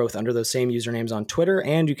out. We're both under those same usernames on Twitter,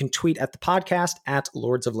 and you can tweet at the podcast at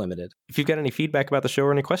Lords of Limited. If you've got any feedback about the show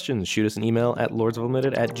or any questions, shoot us an email at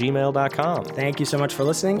lordsoflimited@gmail.com. Thank you so much for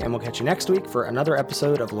listening, and we'll catch you next week for another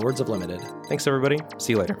episode of Lords of Limited. Thanks, everybody.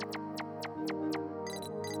 See you later.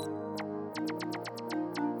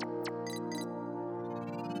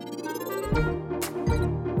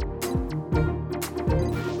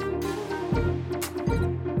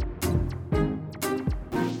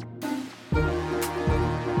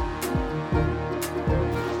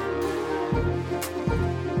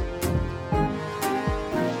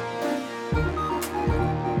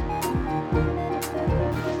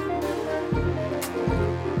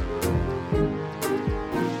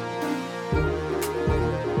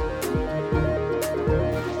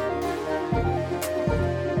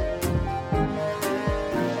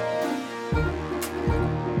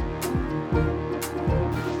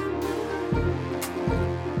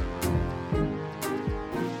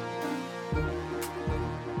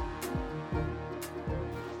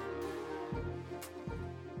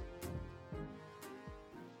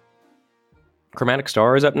 Chromatic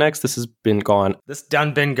Star is up next. This has been gone. This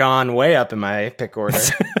done been gone way up in my pick order.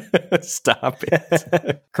 Stop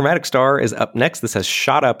it. Chromatic Star is up next. This has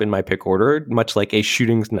shot up in my pick order, much like a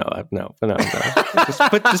shooting. No. Just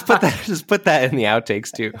put that in the outtakes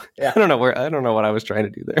too. Yeah. I don't know what I was trying to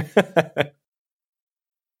do there.